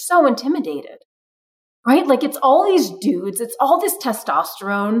being so intimidated, right? Like, it's all these dudes, it's all this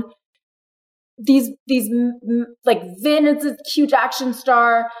testosterone. These like, Vin is a huge action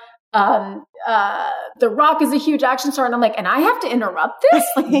star. The Rock is a huge action star. And I'm like, and I have to interrupt this?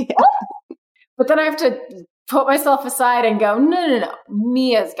 Like, what? But then I have to put myself aside and go, no.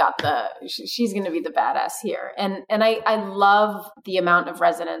 Mia's got she's going to be the badass here. And I love the amount of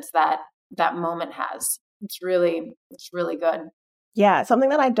resonance that moment has. It's really good. Yeah. Something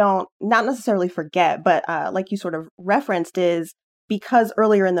that I don't, not necessarily forget, but like you sort of referenced, is because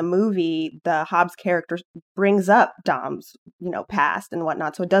earlier in the movie, the Hobbs character brings up Dom's, past and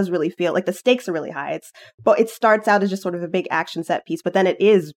whatnot. So it does really feel like the stakes are really high. But it starts out as just sort of a big action set piece, but then it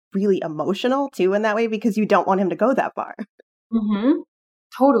is really emotional too in that way, because you don't want him to go that far. Mm-hmm.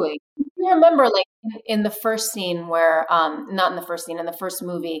 Totally. You remember, like, in the first scene where, not in the first scene, in the first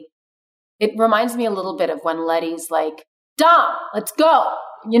movie, it reminds me a little bit of when Letty's like, Dom, let's go.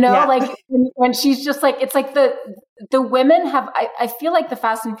 Like, when she's just like, it's like the women have, I feel like the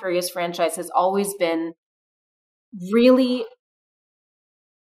Fast and Furious franchise has always been really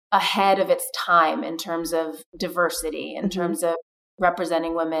ahead of its time in terms of diversity, in terms of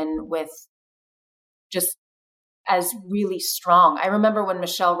representing women with just as really strong. I remember when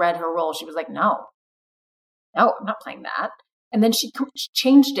Michelle read her role, she was like, no, I'm not playing that. And then she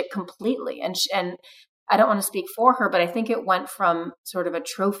changed it completely. And I don't want to speak for her, but I think it went from sort of a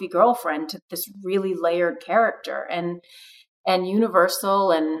trophy girlfriend to this really layered character. And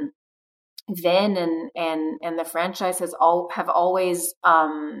Universal and Vin and the franchise have always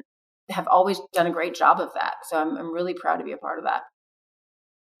done a great job of that. So I'm really proud to be a part of that.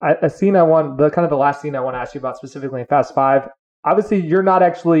 A scene the last scene I want to ask you about specifically in Fast 5. Obviously, you're not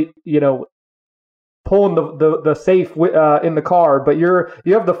actually, pulling the safe in the car, but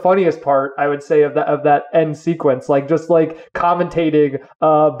you have the funniest part, I would say, of that end sequence, like just like commentating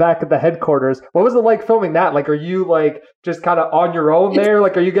back at the headquarters. What was it like filming that? Like, are you like just kind of on your own there?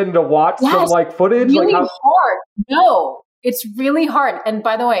 Like, are you getting to watch some like footage? Really like hard. No, it's really hard. And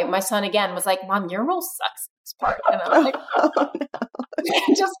by the way, my son again was like, "Mom, your role sucks in this part," and I'm like, "Oh, no."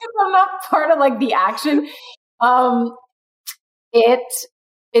 Just because I'm not part of like the action.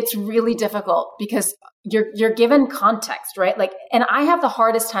 It's really difficult because you're given context, right? Like, and I have the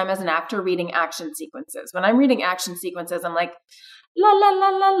hardest time as an actor reading action sequences. When I'm reading action sequences, I'm like, la, la, la,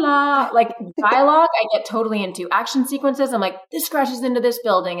 la, la. Like dialogue, I get totally into. Action sequences, I'm like, this crashes into this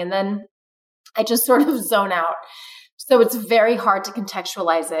building. And then I just sort of zone out. So it's very hard to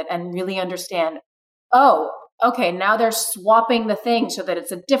contextualize it and really understand, oh, okay, now they're swapping the thing so that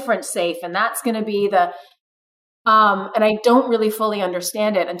it's a different safe. And that's going to be the... and I don't really fully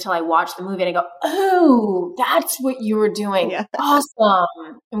understand it until I watch the movie and I go, oh, that's what you were doing. Yeah.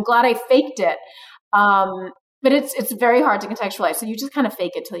 Awesome. I'm glad I faked it. But it's very hard to contextualize. So you just kind of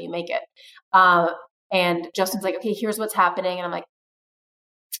fake it till you make it. And Justin's like, okay, here's what's happening. And I'm like,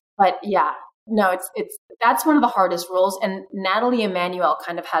 but yeah, no, that's one of the hardest roles. And Natalie Emmanuel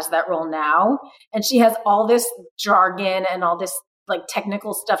kind of has that role now. And she has all this jargon and all this like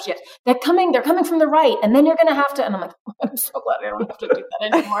technical stuff. They're coming from the right, and then you're going to have to, and I'm like, I'm so glad I don't have to do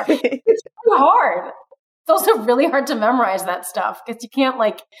that anymore. It's really hard. It's also really hard to memorize that stuff because you can't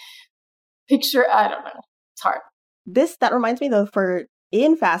like picture, I don't know. It's hard. That reminds me though,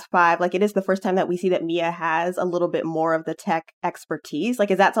 in Fast Five, like it is the first time that we see that Mia has a little bit more of the tech expertise.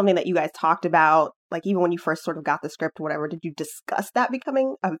 Like, is that something that you guys talked about? Like, even when you first sort of got the script or whatever, did you discuss that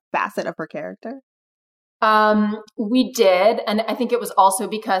becoming a facet of her character? We did. And I think it was also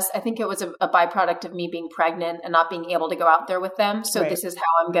because I think it was a byproduct of me being pregnant and not being able to go out there with them. So This is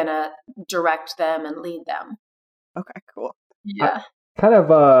how I'm going to direct them and lead them. Okay, cool. Yeah. Kind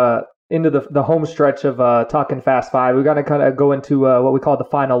of into the home stretch of talking Fast Five, we're going to kind of go into what we call the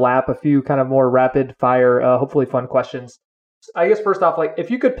final lap, a few kind of more rapid fire, hopefully fun questions. I guess first off, like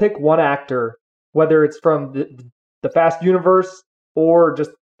if you could pick one actor, whether it's from the Fast universe or just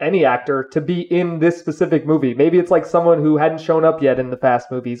any actor to be in this specific movie. Maybe it's like someone who hadn't shown up yet in the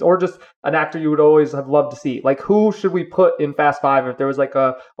Fast movies, or just an actor you would always have loved to see. Like, who should we put in Fast Five if there was like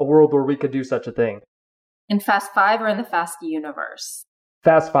a world where we could do such a thing? In Fast Five or in the Fast universe?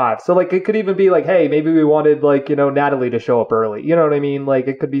 Fast Five. So like, it could even be like, hey, maybe we wanted like, Natalie to show up early. You know what I mean? Like,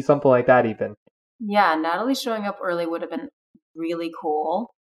 it could be something like that even. Yeah, Natalie showing up early would have been really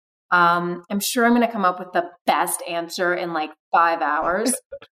cool. I'm sure I'm going to come up with the best answer in like 5 hours.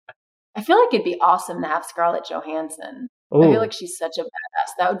 I feel like it'd be awesome to have Scarlett Johansson. Ooh. I feel like she's such a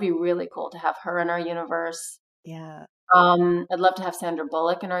badass. That would be really cool to have her in our universe. Yeah. I'd love to have Sandra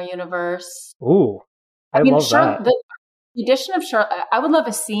Bullock in our universe. Ooh, I love that. The addition of Charlize, I would love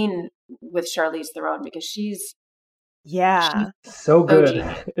a scene with Charlize Theron because she's so good.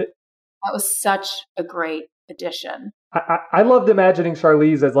 That was such a great addition. I loved imagining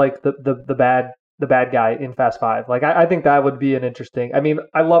Charlize as like the bad guy in Fast Five. Like I think that would be an interesting. I mean,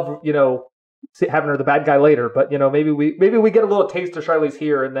 I love having her the bad guy later, but maybe we get a little taste of Charlize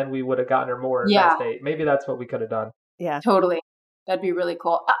here, and then we would have gotten her more in Fast 8. Maybe that's what we could have done. Yeah, totally. That'd be really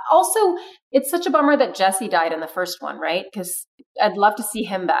cool. Also, it's such a bummer that Jesse died in the first one, right? Because I'd love to see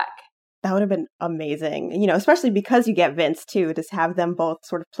him back. That would have been amazing, especially because you get Vince too. To have them both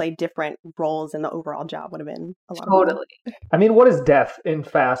sort of play different roles in the overall job would have been a lot. Totally. I mean, what is death in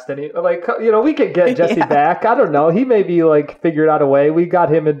Fast? And we could get Jesse back. I don't know. He may be like figured out a way. We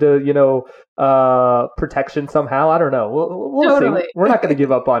got him into protection somehow. I don't know. We'll totally. See. We're not going to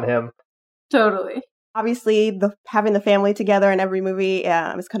give up on him. Totally. Obviously, having the family together in every movie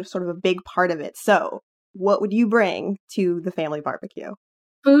is kind of sort of a big part of it. So, what would you bring to the family barbecue?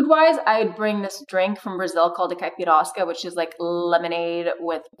 Food-wise, I'd bring this drink from Brazil called a caipirosca, which is like lemonade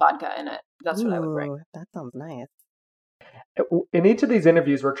with vodka in it. That's what I would bring. That sounds nice. In each of these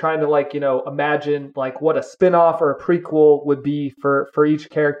interviews, we're trying to imagine like what a spin-off or a prequel would be for each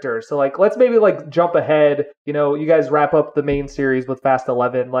character. So like, let's maybe like jump ahead. You guys wrap up the main series with Fast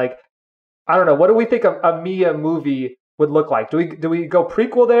 11. Like, I don't know. What do we think a Mia movie would look like? Do we go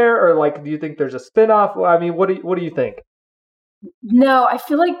prequel there, or like, do you think there's a spin-off? I mean, what do you think? No, I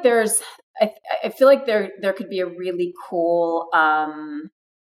feel like I feel like there could be a really cool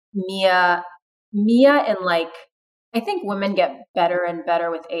Mia and like, I think women get better and better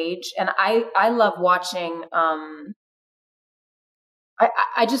with age, and I love watching.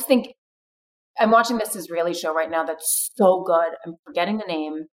 I just think I'm watching this Israeli show right now that's so good. I'm forgetting the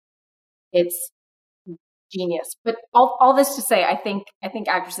name. It's genius. But all this to say, I think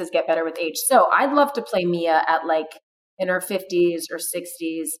actresses get better with age. So I'd love to play Mia at like in her 50s or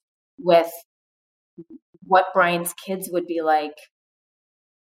 60s with what Brian's kids would be like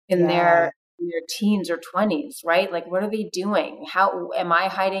in their teens or 20s, right? Like, what are they doing? How am I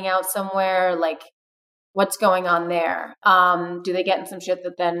hiding out somewhere? Like, what's going on there? Do they get in some shit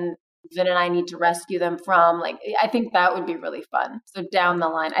that then Vin and I need to rescue them from? Like, I think that would be really fun. So down the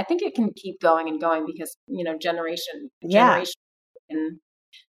line, I think it can keep going and going because, generation and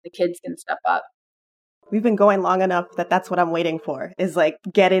the kids can step up. We've been going long enough that that's what I'm waiting for, is like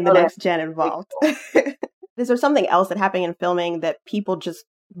getting the next gen involved. Is there something else that happened in filming that people just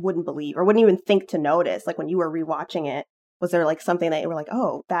wouldn't believe or wouldn't even think to notice? Like when you were rewatching it, was there like something that you were like,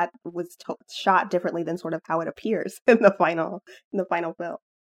 oh, that was shot differently than sort of how it appears in the final film?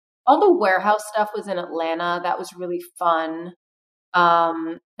 All the warehouse stuff was in Atlanta. That was really fun.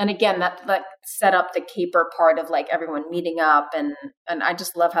 And again, that set up the caper part of like everyone meeting up, and I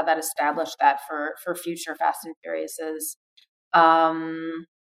just love how that established that for future Fast and Furiouses.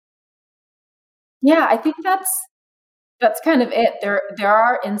 Yeah, I think that's kind of it. There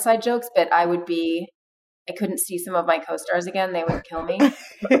are inside jokes, but I couldn't see some of my co-stars again. They would kill me.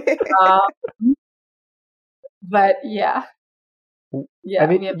 But yeah, I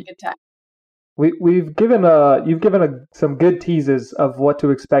mean, we have a good time. You've given some good teases of what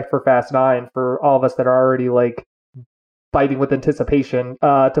to expect for Fast 9 for all of us that are already like biting with anticipation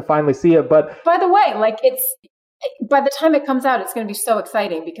to finally see it. But by the way, like by the time it comes out, it's going to be so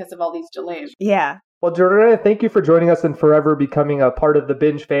exciting because of all these delays. Yeah. Well, Jordana, thank you for joining us and forever becoming a part of the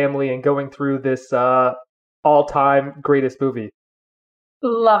Binge family and going through this all-time greatest movie.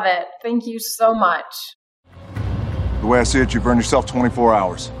 Love it. Thank you so much. The way I see it, you've earned yourself 24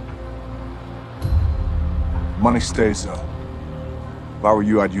 hours. Money stays, though. If I were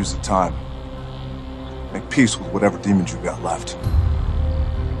you, I'd use the time. Make peace with whatever demons you've got left.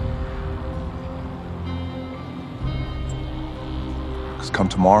 Because come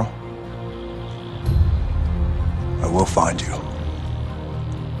tomorrow, I will find you.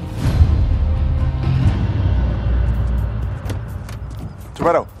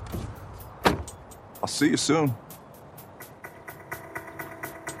 Toretto, I'll see you soon.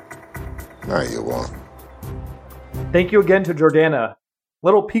 No, you won't. Thank you again to Jordana.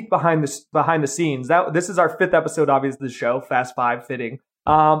 Little peek behind the scenes. This is our 5th episode, obviously, of the show, Fast 5, fitting.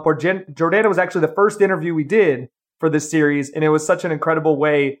 Jordana was actually the first interview we did for this series, and it was such an incredible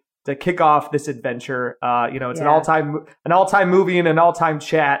way to kick off this adventure. It's an all-time movie and an all-time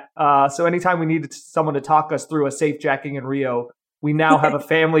chat. So anytime we needed someone to talk us through a safe jacking in Rio, we now have a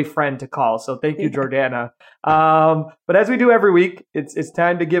family friend to call. So thank you, Jordana. But as we do every week, it's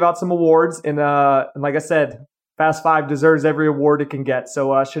time to give out some awards. And like I said, Fast 5 deserves every award it can get.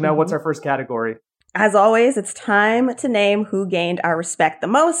 So Chanel, what's our first category? As always, it's time to name who gained our respect the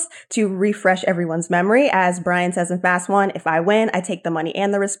most to refresh everyone's memory. As Brian says in Fast 1, if I win, I take the money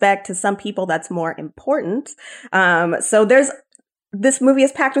and the respect. To some people, that's more important. So this movie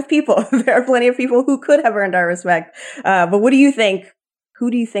is packed with people. There are plenty of people who could have earned our respect. But what do you think? Who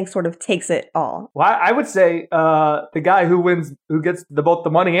do you think sort of takes it all? Well, I would say the guy who gets both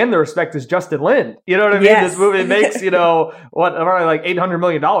the money and the respect is Justin Lin. You know what I mean? Yes. This movie makes, around like $800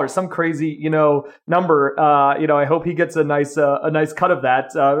 million, some crazy, number. I hope he gets a nice cut of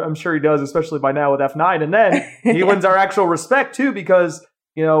that. I'm sure he does, especially by now with F9. And then he wins our actual respect too, because,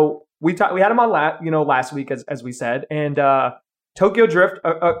 we had him on last week, as we said, and Tokyo Drift,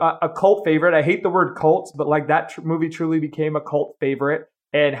 a cult favorite. I hate the word cults, but like that movie truly became a cult favorite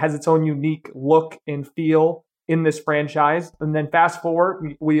and has its own unique look and feel in this franchise. And then Fast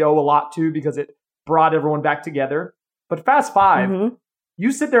 4, we owe a lot to because it brought everyone back together. But Fast 5,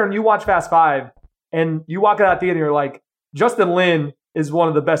 you sit there and you watch Fast 5 and you walk out of that theater and you're like, Justin Lin is one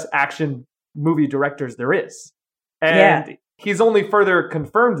of the best action movie directors there is. And he's only further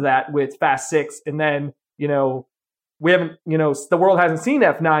confirmed that with Fast 6. And then, we haven't, the world hasn't seen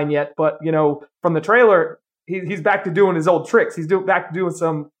F9 yet, but, from the trailer, he's back to doing his old tricks. He's back to doing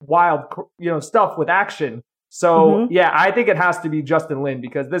some wild, stuff with action. So, I think it has to be Justin Lin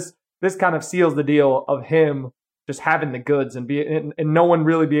because this kind of seals the deal of him just having the goods and no one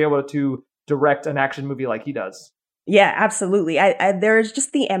really be able to direct an action movie like he does. Yeah, absolutely. There's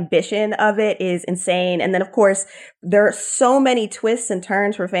just the ambition of it is insane. And then, of course, there are so many twists and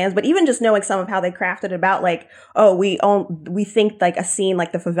turns for fans, but even just knowing some of how they crafted it about, like, oh, we think like a scene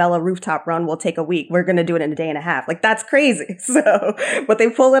like the favela rooftop run will take a week. We're going to do it in a day and a half. Like, that's crazy. So, but they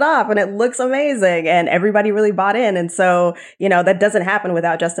pull it off and it looks amazing and everybody really bought in. And so, that doesn't happen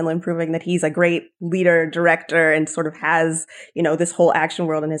without Justin Lin proving that he's a great leader, director, and sort of has, this whole action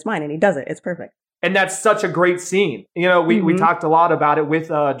world in his mind. And he does it. It's perfect. And that's such a great scene. You know, we talked a lot about it with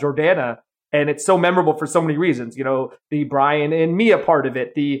Jordana, and it's so memorable for so many reasons. You know, the Brian and Mia part of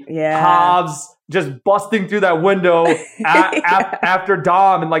it, the Hobbs just busting through that window after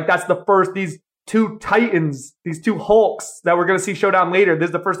Dom. And like, that's the first, these two Titans, these two Hulks that we're going to see showdown later. This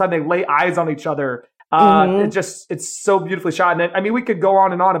is the first time they lay eyes on each other. It's so beautifully shot. And then, I mean, we could go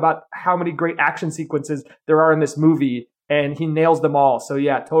on and on about how many great action sequences there are in this movie, and he nails them all. So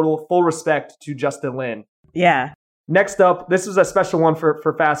yeah, total full respect to Justin Lin. Yeah. Next up, this is a special one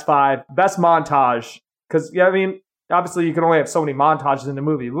for Fast Five, best montage. Because, I mean, obviously you can only have so many montages in the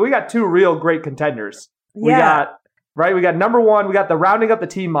movie, but we got two real great contenders. We got number one, we got the rounding up the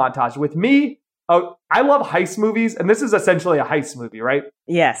team montage. With me, I love heist movies, and this is essentially a heist movie, right?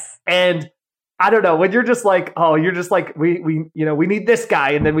 Yes. And I don't know, when you're just like, we need this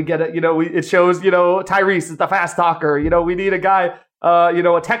guy, and then we get it shows, Tyrese is the fast talker, we need a guy,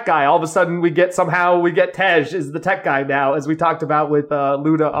 a tech guy. All of a sudden we get Tej is the tech guy now, as we talked about with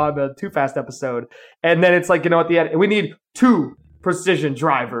Luda on the Too Fast episode. And then it's like, at the end, we need two precision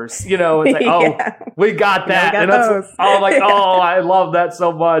drivers, it's like, we got that. And that's, I love that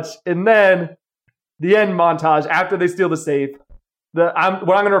so much. And then the end montage after they steal the safe, what I'm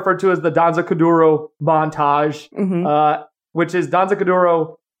going to refer to as the Danza Kuduro montage, which is Danza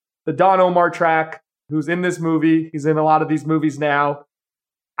Kuduro, the Don Omar track, who's in this movie. He's in a lot of these movies now.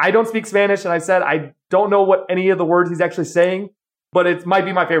 I don't speak Spanish, and I said I don't know what any of the words he's actually saying, but it might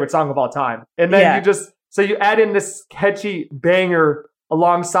be my favorite song of all time. And then you add in this catchy banger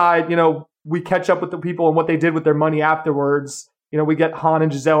alongside, we catch up with the people and what they did with their money afterwards. We get Han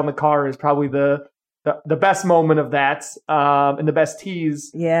and Giselle in the car is probably the best moment of that, and the best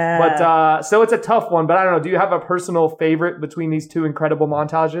tease. Yeah. But so it's a tough one, but I don't know. Do you have a personal favorite between these two incredible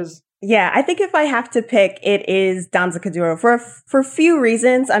montages? Yeah, I think if I have to pick, it is Danza Kuduro for a few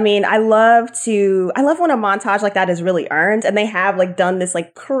reasons. I mean, I love when a montage like that is really earned, and they have like done this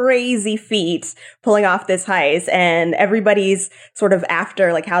like crazy feat pulling off this heist, and everybody's sort of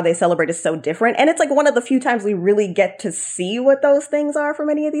after like how they celebrate is so different. And it's like one of the few times we really get to see what those things are from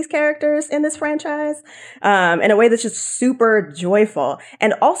any of these characters in this franchise, in a way that's just super joyful.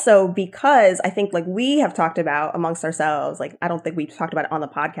 And also because I think like we have talked about amongst ourselves, like I don't think we've talked about it on the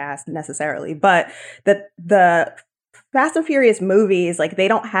podcast necessarily, but the Fast and Furious movies, like they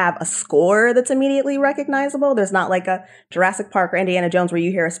don't have a score that's immediately recognizable. There's not like a Jurassic Park or Indiana Jones where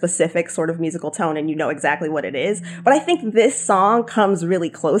you hear a specific sort of musical tone and you know exactly what it is. But I think this song comes really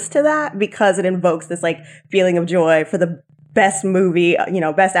close to that because it invokes this like feeling of joy for the best movie,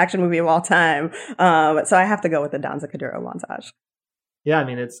 best action movie of all time. So I have to go with the Danza Kuduro montage. Yeah, I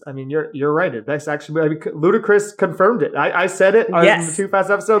mean, you're right. That's actually, Ludacris confirmed it. I said it on the Too Fast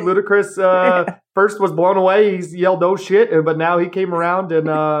episode. Ludacris first was blown away. He yelled, "Oh shit!" But now he came around, and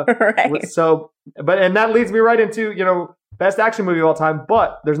and that leads me right into best action movie of all time.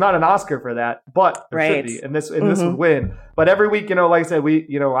 But there's not an Oscar for that. But there should be, and this would win. But every week, like I said,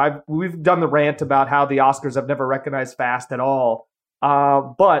 we've done the rant about how the Oscars have never recognized Fast at all.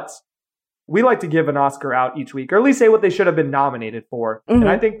 But we like to give an Oscar out each week, or at least say what they should have been nominated for. And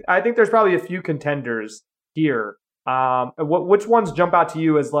I think there's probably a few contenders here. Which ones jump out to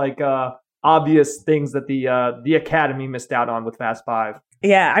you as like obvious things that the Academy missed out on with Fast Five?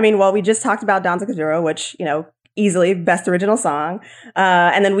 Yeah, I mean, well, we just talked about Danza Kuduro, which easily best original song,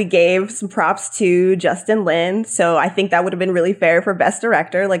 and then we gave some props to Justin Lin. So I think that would have been really fair for best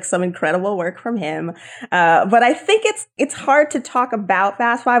director, like some incredible work from him. But I think it's hard to talk about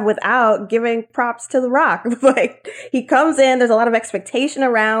Fast Five without giving props to The Rock. Like he comes in, there's a lot of expectation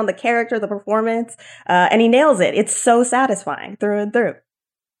around the character, the performance, and he nails it. It's so satisfying through and through.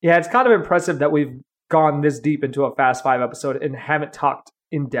 Yeah, it's kind of impressive that we've gone this deep into a Fast Five episode and haven't talked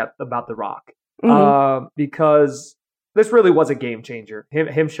in depth about The Rock. Because this really was a game changer,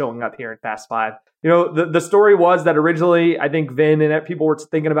 him showing up here in Fast Five. The story was that originally, I think Vin and people were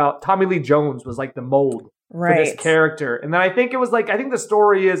thinking about Tommy Lee Jones was like the mold for this character. And then I think it was like, I think the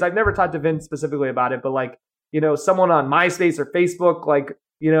story is, I've never talked to Vin specifically about it, but like, someone on MySpace or Facebook, like,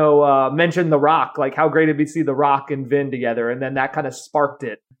 mentioned The Rock, like how great it'd be to see The Rock and Vin together. And then that kind of sparked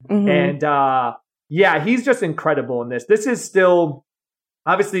it. And he's just incredible in this. This is still...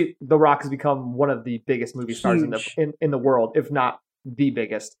 Obviously, The Rock has become one of the biggest movie stars in the world, if not the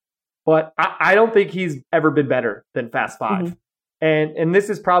biggest. But I don't think he's ever been better than Fast Five. And this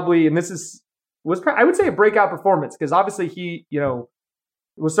is probably, I would say a breakout performance, because obviously he,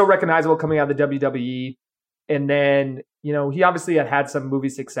 was so recognizable coming out of the WWE. And then, he obviously had some movie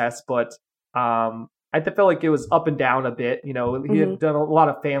success, but I felt like it was up and down a bit. He had done a lot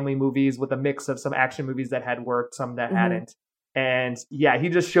of family movies with a mix of some action movies that had worked, some that hadn't. And yeah, he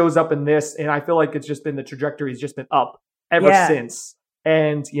just shows up in this, and I feel like it's just been the trajectory's just been up ever since.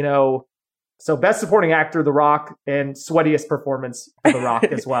 And, so best supporting actor, The Rock, and sweatiest performance for The Rock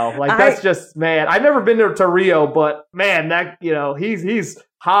as well. Like that's just, man, I've never been to Rio, but man, that, he's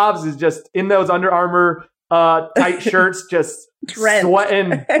Hobbs is just in those Under Armour tight shirts, just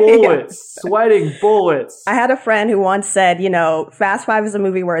sweating bullets. I had a friend who once said, Fast Five is a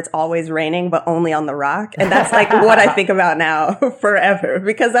movie where it's always raining, but only on The Rock. And that's like what I think about now forever,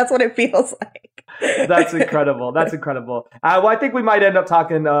 because that's what it feels like. That's incredible. Well, I think we might end up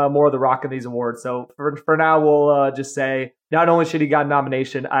talking more of The Rock in these awards. So for now, we'll just say not only should he got a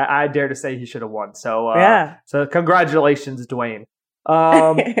nomination, I dare to say he should have won. So so congratulations, Dwayne.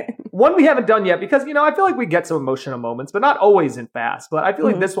 One we haven't done yet because I feel like we get some emotional moments, but not always in Fast. But I feel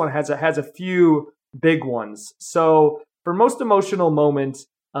like this one has a few big ones. So for most emotional moment,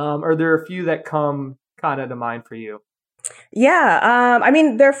 are there a few that come kind of to mind for you? Yeah, I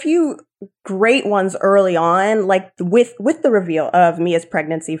mean, there are a few great ones early on, like with the reveal of Mia's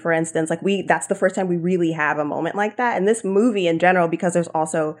pregnancy, for instance. Like that's the first time we really have a moment like that. And this movie in general, because there's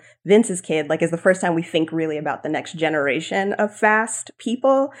also Vince's kid, like is the first time we think really about the next generation of Fast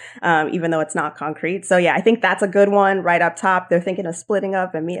people, even though it's not concrete. So yeah, I think that's a good one right up top. They're thinking of splitting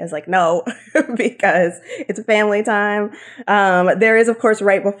up, and Mia's like, no, because it's family time. There is, of course,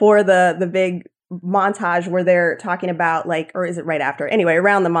 right before the big montage where they're talking about or is it right after? Anyway,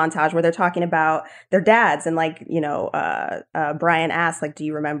 around the montage where they're talking about their dads and Brian asks, do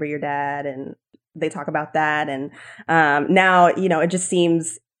you remember your dad? And they talk about that. And now, it just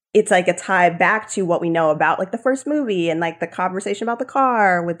seems it's like a tie back to what we know about the first movie and the conversation about the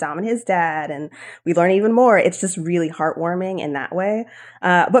car with Dom and his dad. And we learn even more. It's just really heartwarming in that way.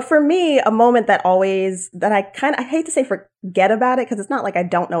 But for me, a moment that I hate to say forget about it because it's not like I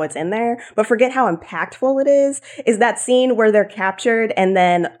don't know it's in there, but forget how impactful it is that scene where they're captured and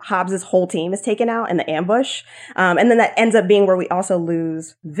then Hobbs's whole team is taken out in the ambush. And then that ends up being where we also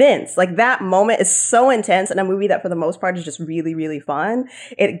lose Vince. That moment is so intense in a movie that for the most part is just really, really fun.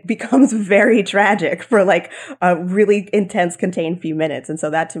 It becomes very tragic for a really intense contained few minutes. And so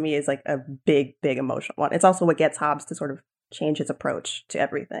that to me is a big, big emotional one. It's also what gets Hobbs to sort of change his approach to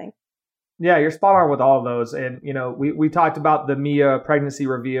everything. Yeah, you're spot on with all of those. And, we talked about the Mia pregnancy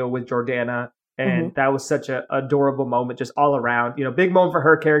reveal with Jordana, and that was such an adorable moment just all around, big moment for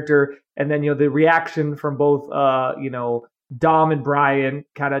her character. And then, the reaction from both, Dom and Brian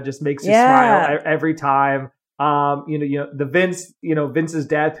kind of just makes you smile every time. The Vince's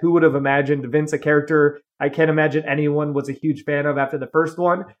death, who would have imagined Vince, a character I can't imagine anyone was a huge fan of after the first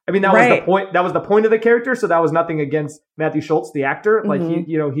one. I mean, that was the point. That was the point of the character. So that was nothing against Matthew Schultz, the actor.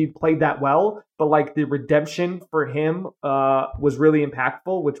 He played that well, but the redemption for him was really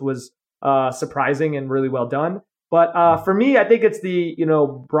impactful, which was surprising and really well done. But for me, I think it's the,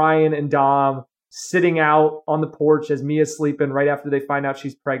 Brian and Dom sitting out on the porch as Mia's sleeping right after they find out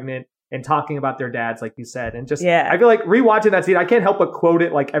she's pregnant and talking about their dads, like you said. And just, I feel like rewatching that scene, I can't help but quote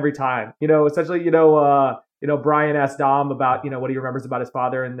it every time, essentially, Brian asked Dom about, what he remembers about his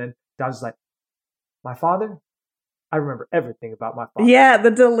father. And then Dom's just like, my father? I remember everything about my father. Yeah,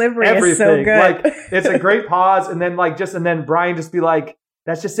 the delivery is so good. It's a great pause. And then and then Brian just be like,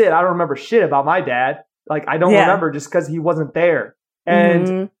 that's just it. I don't remember shit about my dad. I don't remember just because he wasn't there.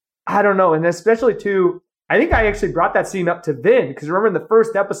 And I don't know. And especially too, I think I actually brought that scene up to Vin, because remember in the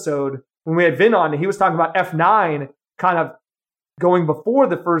first episode when we had Vin on, he was talking about F9 kind of going before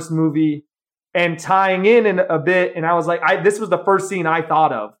the first movie and tying in a bit. And I was like, this was the first scene I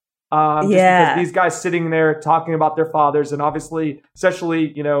thought of. Just because these guys sitting there talking about their fathers, and obviously,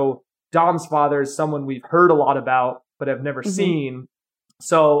 especially, Dom's father is someone we've heard a lot about, but have never seen.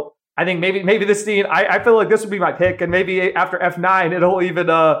 So I think maybe this scene, I feel like this would be my pick, and maybe after F9, it'll even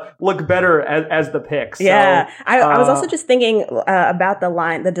look better as the pick. So, I was also just thinking about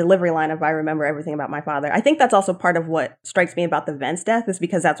the delivery line of "I remember everything about my father." I think that's also part of what strikes me about the Vince death, is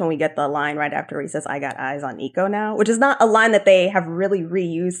because that's when we get the line right after he says, "I got eyes on Nico now," which is not a line that they have really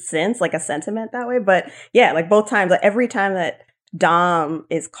reused since, a sentiment that way. But yeah, both times, every time that Dom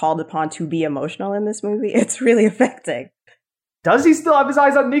is called upon to be emotional in this movie, it's really affecting. Does he still have his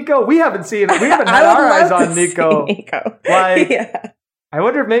eyes on Nico? We haven't seen it. We haven't had our eyes on Nico. I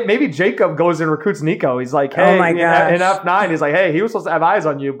wonder if maybe Jacob goes and recruits Nico. He's like, hey, in F9, he's like, hey, he was supposed to have eyes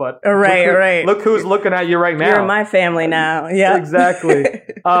on you, but look who's looking at you right now. You're in my family now. Yeah, exactly.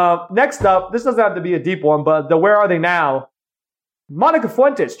 Next up, this doesn't have to be a deep one, but the Where Are They Now? Monica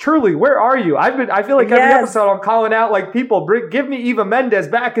Fuentes, truly, where are you? I feel like every episode I'm calling out people, give me Eva Mendes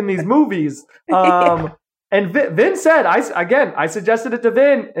back in these movies. And Vin said, I suggested it to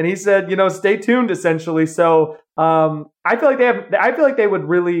Vin, and he said, stay tuned, essentially. So I feel like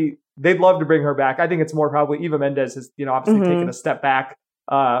they'd love to bring her back. I think it's more probably Eva Mendes has, obviously taken a step back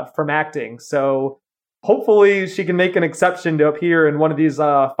from acting. So hopefully she can make an exception to appear in one of these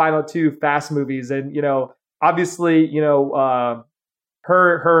final 2 Fast movies. And, obviously,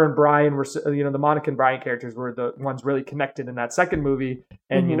 her and Brian were, the Monica and Brian characters were the ones really connected in that second movie.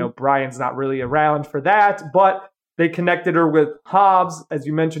 And, Brian's not really around for that, but they connected her with Hobbs, as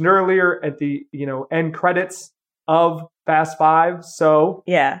you mentioned earlier, at the, end credits of Fast 5. So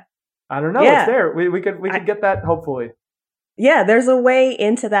yeah, I don't know. It's there. We could get that, hopefully. Yeah, there's a way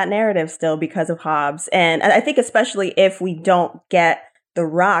into that narrative still because of Hobbs. And I think especially if we don't get The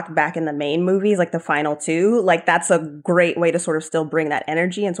Rock back in the main movies, like the final 2, like that's a great way to sort of still bring that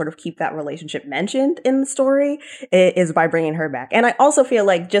energy and sort of keep that relationship mentioned in the story is by bringing her back. And I also feel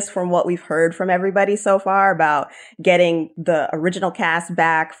like just from what we've heard from everybody so far about getting the original cast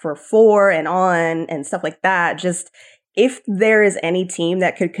back for 4 and on and stuff like that, just if there is any team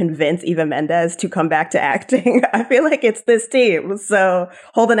that could convince Eva Mendes to come back to acting, I feel like it's this team. So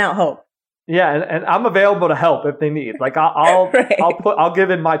holding out hope. Yeah, and I'm available to help if they need. Like I'll I'll give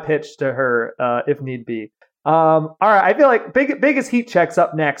in my pitch to her if need be. All right, I feel like biggest heat checks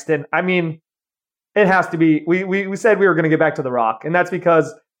up next, and I mean, it has to be. We said we were going to get back to The Rock, and that's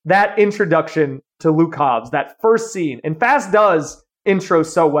because that introduction to Luke Hobbs, that first scene, and Fast does intro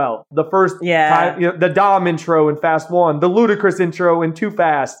so well. The first time, the Dom intro in Fast 1, the Ludacris intro in Too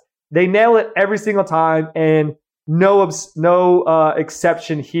Fast, they nail it every single time, and no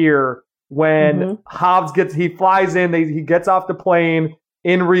exception here. When Hobbs he flies in, he gets off the plane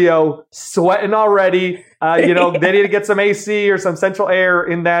in Rio, sweating already. They need to get some AC or some central air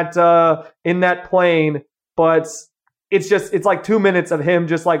in that plane. But it's like 2 minutes of him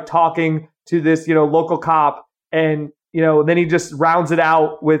just like talking to this, local cop. And, then he just rounds it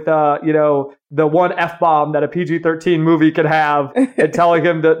out with, the one F-bomb that a PG-13 movie could have and telling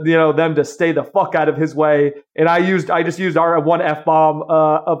him to, them to stay the fuck out of his way. And I just used our one F-bomb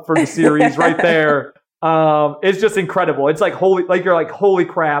up for the series right there. It's just incredible. It's like holy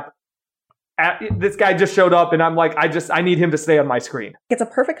crap. This guy just showed up and I'm like, I need him to stay on my screen. It's a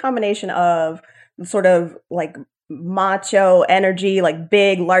perfect combination of sort of like macho energy, like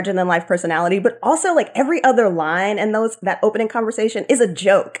big, larger than life personality, but also like every other line and that opening conversation is a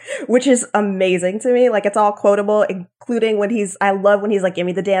joke, which is amazing to me. Like it's all quotable, including I love when he's like, give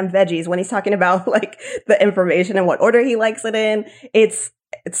me the damn veggies, when he's talking about like the information and what order he likes it in. It's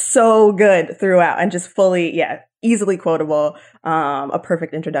so good throughout and just fully, easily quotable. A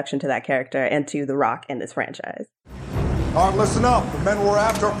perfect introduction to that character and to The Rock in this franchise. All right, listen up. The men we're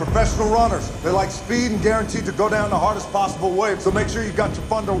after are professional runners. They like speed and guaranteed to go down the hardest possible way. So make sure you got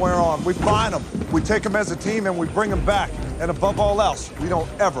your underwear on. We find them, we take them as a team, and we bring them back. And above all else, we don't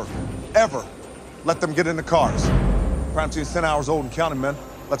ever let them get in the cars. Crime scene is 10 hours old and counting, men.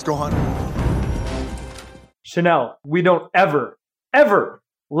 Let's go hunt. Chanel, we don't ever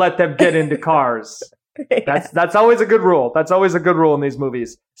let them get into cars. That's always a good rule. That's always a good rule in these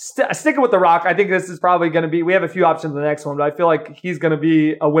movies. Sticking with The Rock, I think this is probably going to be, we have a few options in the next one, but I feel like he's going to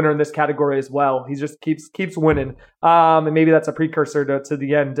be a winner in this category as well. He just keeps winning. And maybe that's a precursor to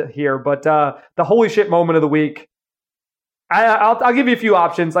the end here. But the holy shit moment of the week, I'll give you a few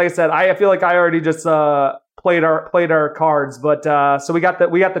options. Like I said, I feel like I already just played our cards, but so we got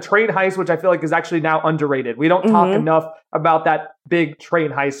the train heist, which I feel like is actually now underrated. We don't talk enough about that big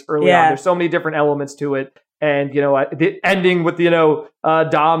train heist early on. There's so many different elements to it, and the ending with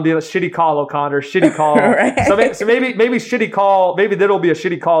Dom being a shitty call, O'Connor, shitty call. Right. So maybe shitty call. Maybe that'll be a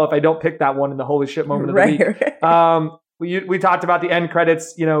shitty call if I don't pick that one in the holy shit moment of the week. Right. We talked about the end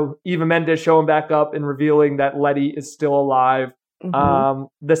credits. Eva Mendes showing back up and revealing that Letty is still alive.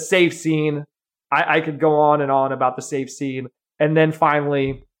 The safe scene. I could go on and on about the safe scene. And then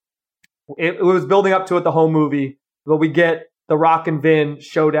finally, it was building up to it the whole movie, but we get the Rock and Vin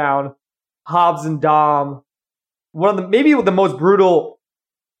showdown, Hobbs and Dom. Maybe the most brutal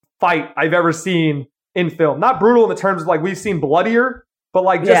fight I've ever seen in film. Not brutal in the terms of like we've seen bloodier, but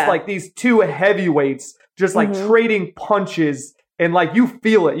like just like these two heavyweights just like trading punches and like you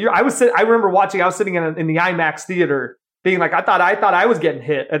feel it. I remember watching, I was sitting in the IMAX theater being like, I thought I was getting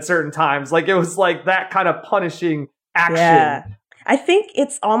hit at certain times. Like it was like that kind of punishing action. Yeah. I think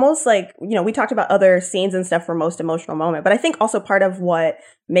it's almost like, we talked about other scenes and stuff for most emotional moment, but I think also part of what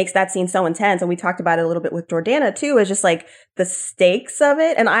makes that scene so intense. And we talked about it a little bit with Jordana too, is just like the stakes of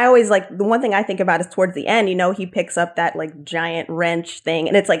it. And I always like, the one thing I think about is towards the end, he picks up that like giant wrench thing,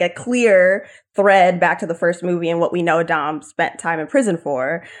 and it's like a clear thread back to the first movie and what we know Dom spent time in prison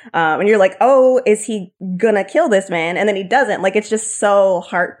for. And you're like, oh, is he gonna kill this man? And then he doesn't. Like, it's just so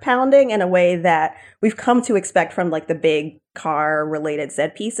heart pounding in a way that we've come to expect from like the big car related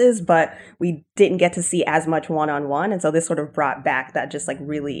set pieces, but we didn't get to see as much one-on-one. And so this sort of brought back that just like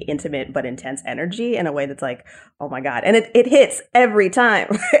really intimate but intense energy in a way that's like, oh my God. And it hits every time,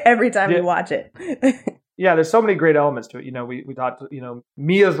 every time you watch it. Yeah, there's so many great elements to it. We talked,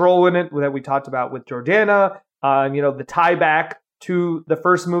 Mia's role in it that we talked about with Jordana, the tie back to the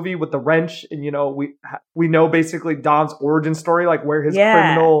first movie with the wrench. And, we know basically Dom's origin story, like where his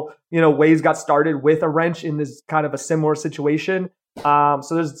criminal, ways got started with a wrench in this kind of a similar situation. So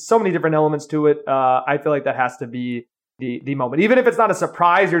there's so many different elements to it. I feel like that has to be the moment. Even if it's not a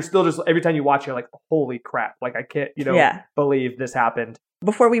surprise, you're still just, every time you watch, you're like, holy crap. Like, I can't, believe this happened.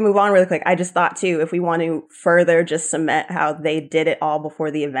 Before we move on really quick, I just thought too, if we want to further just cement how they did it all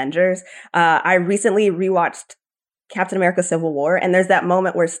before the Avengers, I recently rewatched Captain America Civil War, and there's that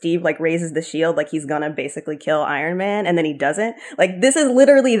moment where Steve like raises the shield like he's gonna basically kill Iron Man, and then he doesn't. Like, this is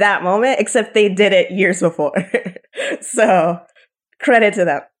literally that moment, except they did it years before. So credit to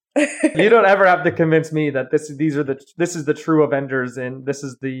them. You don't ever have to convince me that this is the true Avengers and this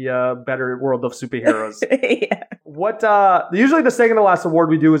is the better world of superheroes. Yeah. What usually the second to last award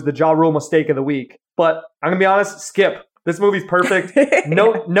we do is the Ja Rule mistake of the week, but I'm gonna be honest, skip. This movie's perfect.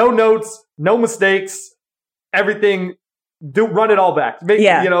 No notes, no mistakes. Everything, run it all back.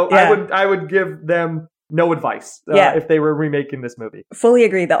 I would give them no advice if they were remaking this movie. Fully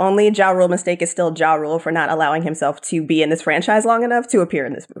agree. The only Ja Rule mistake is still Ja Rule for not allowing himself to be in this franchise long enough to appear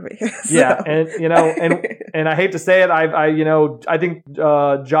in this movie. So. Yeah, and I hate to say it, I think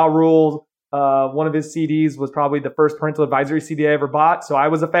Ja Rule, one of his CDs was probably the first parental advisory CD I ever bought, so I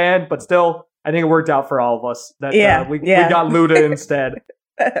was a fan, but still, I think it worked out for all of us that we got Luda instead.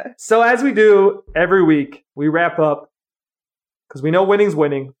 So as we do every week, we wrap up because we know winning's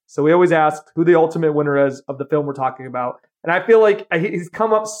winning. So we always ask who the ultimate winner is of the film we're talking about. And I feel like he's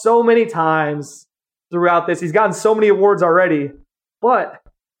come up so many times throughout this. He's gotten so many awards already, but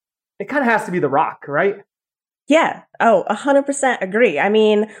it kind of has to be The Rock, right? Yeah. Oh, 100% agree. I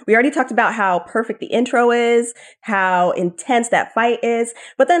mean, we already talked about how perfect the intro is, how intense that fight is,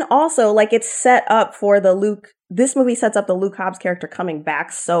 but then also like it's set up for this movie sets up the Luke Hobbs character coming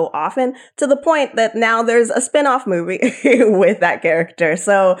back so often to the point that now there's a spin-off movie with that character.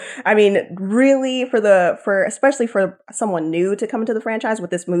 So, I mean, really especially for someone new to come into the franchise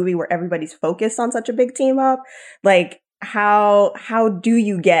with this movie where everybody's focused on such a big team up, like how do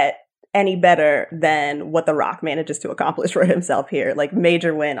you get any better than what The Rock manages to accomplish for himself here? Like,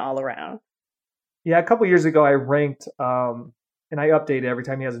 major win all around. Yeah, a couple years ago I ranked and I update it every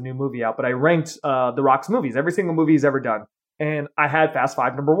time he has a new movie out, but I ranked The Rock's movies, every single movie he's ever done. And I had Fast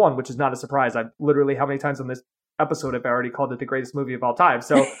 5 number 1, which is not a surprise. I've literally, how many times on this episode have I already called it the greatest movie of all time?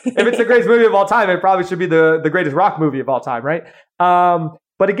 So if it's the greatest movie of all time, it probably should be the greatest Rock movie of all time, right?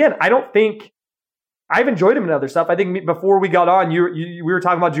 But again, I don't think, I've enjoyed him in other stuff. I think before we got on, we were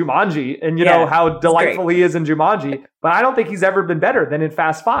talking about Jumanji and know how delightful he is in Jumanji, but I don't think he's ever been better than in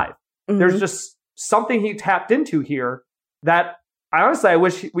Fast 5. Mm-hmm. There's just something he tapped into here that I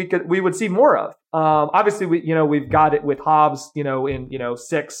wish we would see more of. Obviously, we've got it with Hobbs, in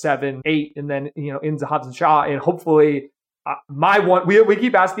 6, 7, 8, and then into Hobbs and Shaw, and hopefully, we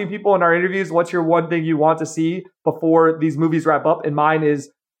keep asking people in our interviews, what's your one thing you want to see before these movies wrap up, and mine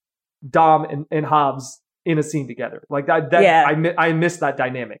is Dom and Hobbs in a scene together. Like that I miss that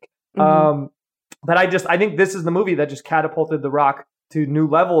dynamic. Mm-hmm. But I think this is the movie that just catapulted The Rock to new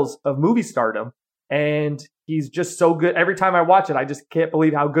levels of movie stardom. And he's just so good. Every time I watch it, I just can't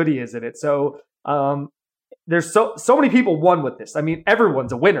believe how good he is in it. So there's so many people won with this. I mean,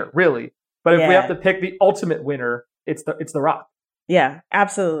 everyone's a winner, really. But if we have to pick the ultimate winner, it's The Rock. Yeah,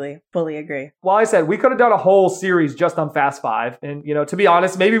 absolutely. Fully agree. Well, I said we could have done a whole series just on Fast 5. And, to be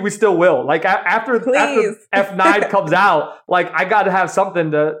honest, maybe we still will. Like after F9 comes out, like I got to have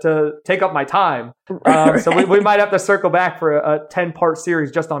something to take up my time. So we might have to circle back for a 10-part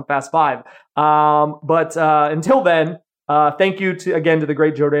series just on Fast 5. But until then, thank you to the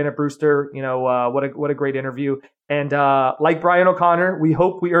great Jordana Brewster. What a great interview. And like Brian O'Connor, we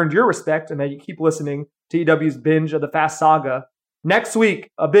hope we earned your respect and that you keep listening to EW's binge of the Fast Saga. Next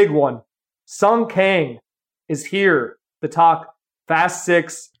week, a big one. Sung Kang is here to talk Fast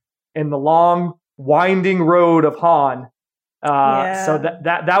 6 and the long, winding road of Han. So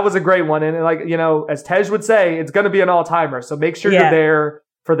that was a great one. And as Tej would say, it's going to be an all-timer. So make sure you're there.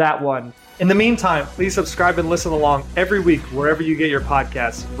 for that one. In the meantime, please subscribe and listen along every week wherever you get your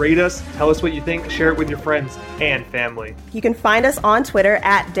podcasts. Rate us, tell us what you think, share it with your friends and family. You can find us on Twitter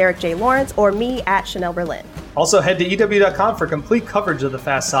at Derek J. Lawrence or me at Chanel Berlin. Also, head to EW.com for complete coverage of the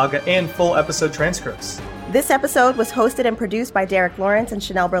Fast Saga and full episode transcripts. This episode was hosted and produced by Derek Lawrence and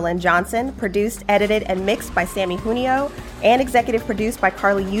Chanel Berlin Johnson, produced, edited, and mixed by Sammy Junio, and executive produced by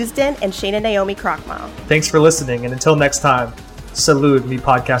Carly Usden and Shayna Naomi Krochmal. Thanks for listening, and until next time, salud mi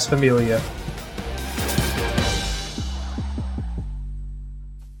podcast familia.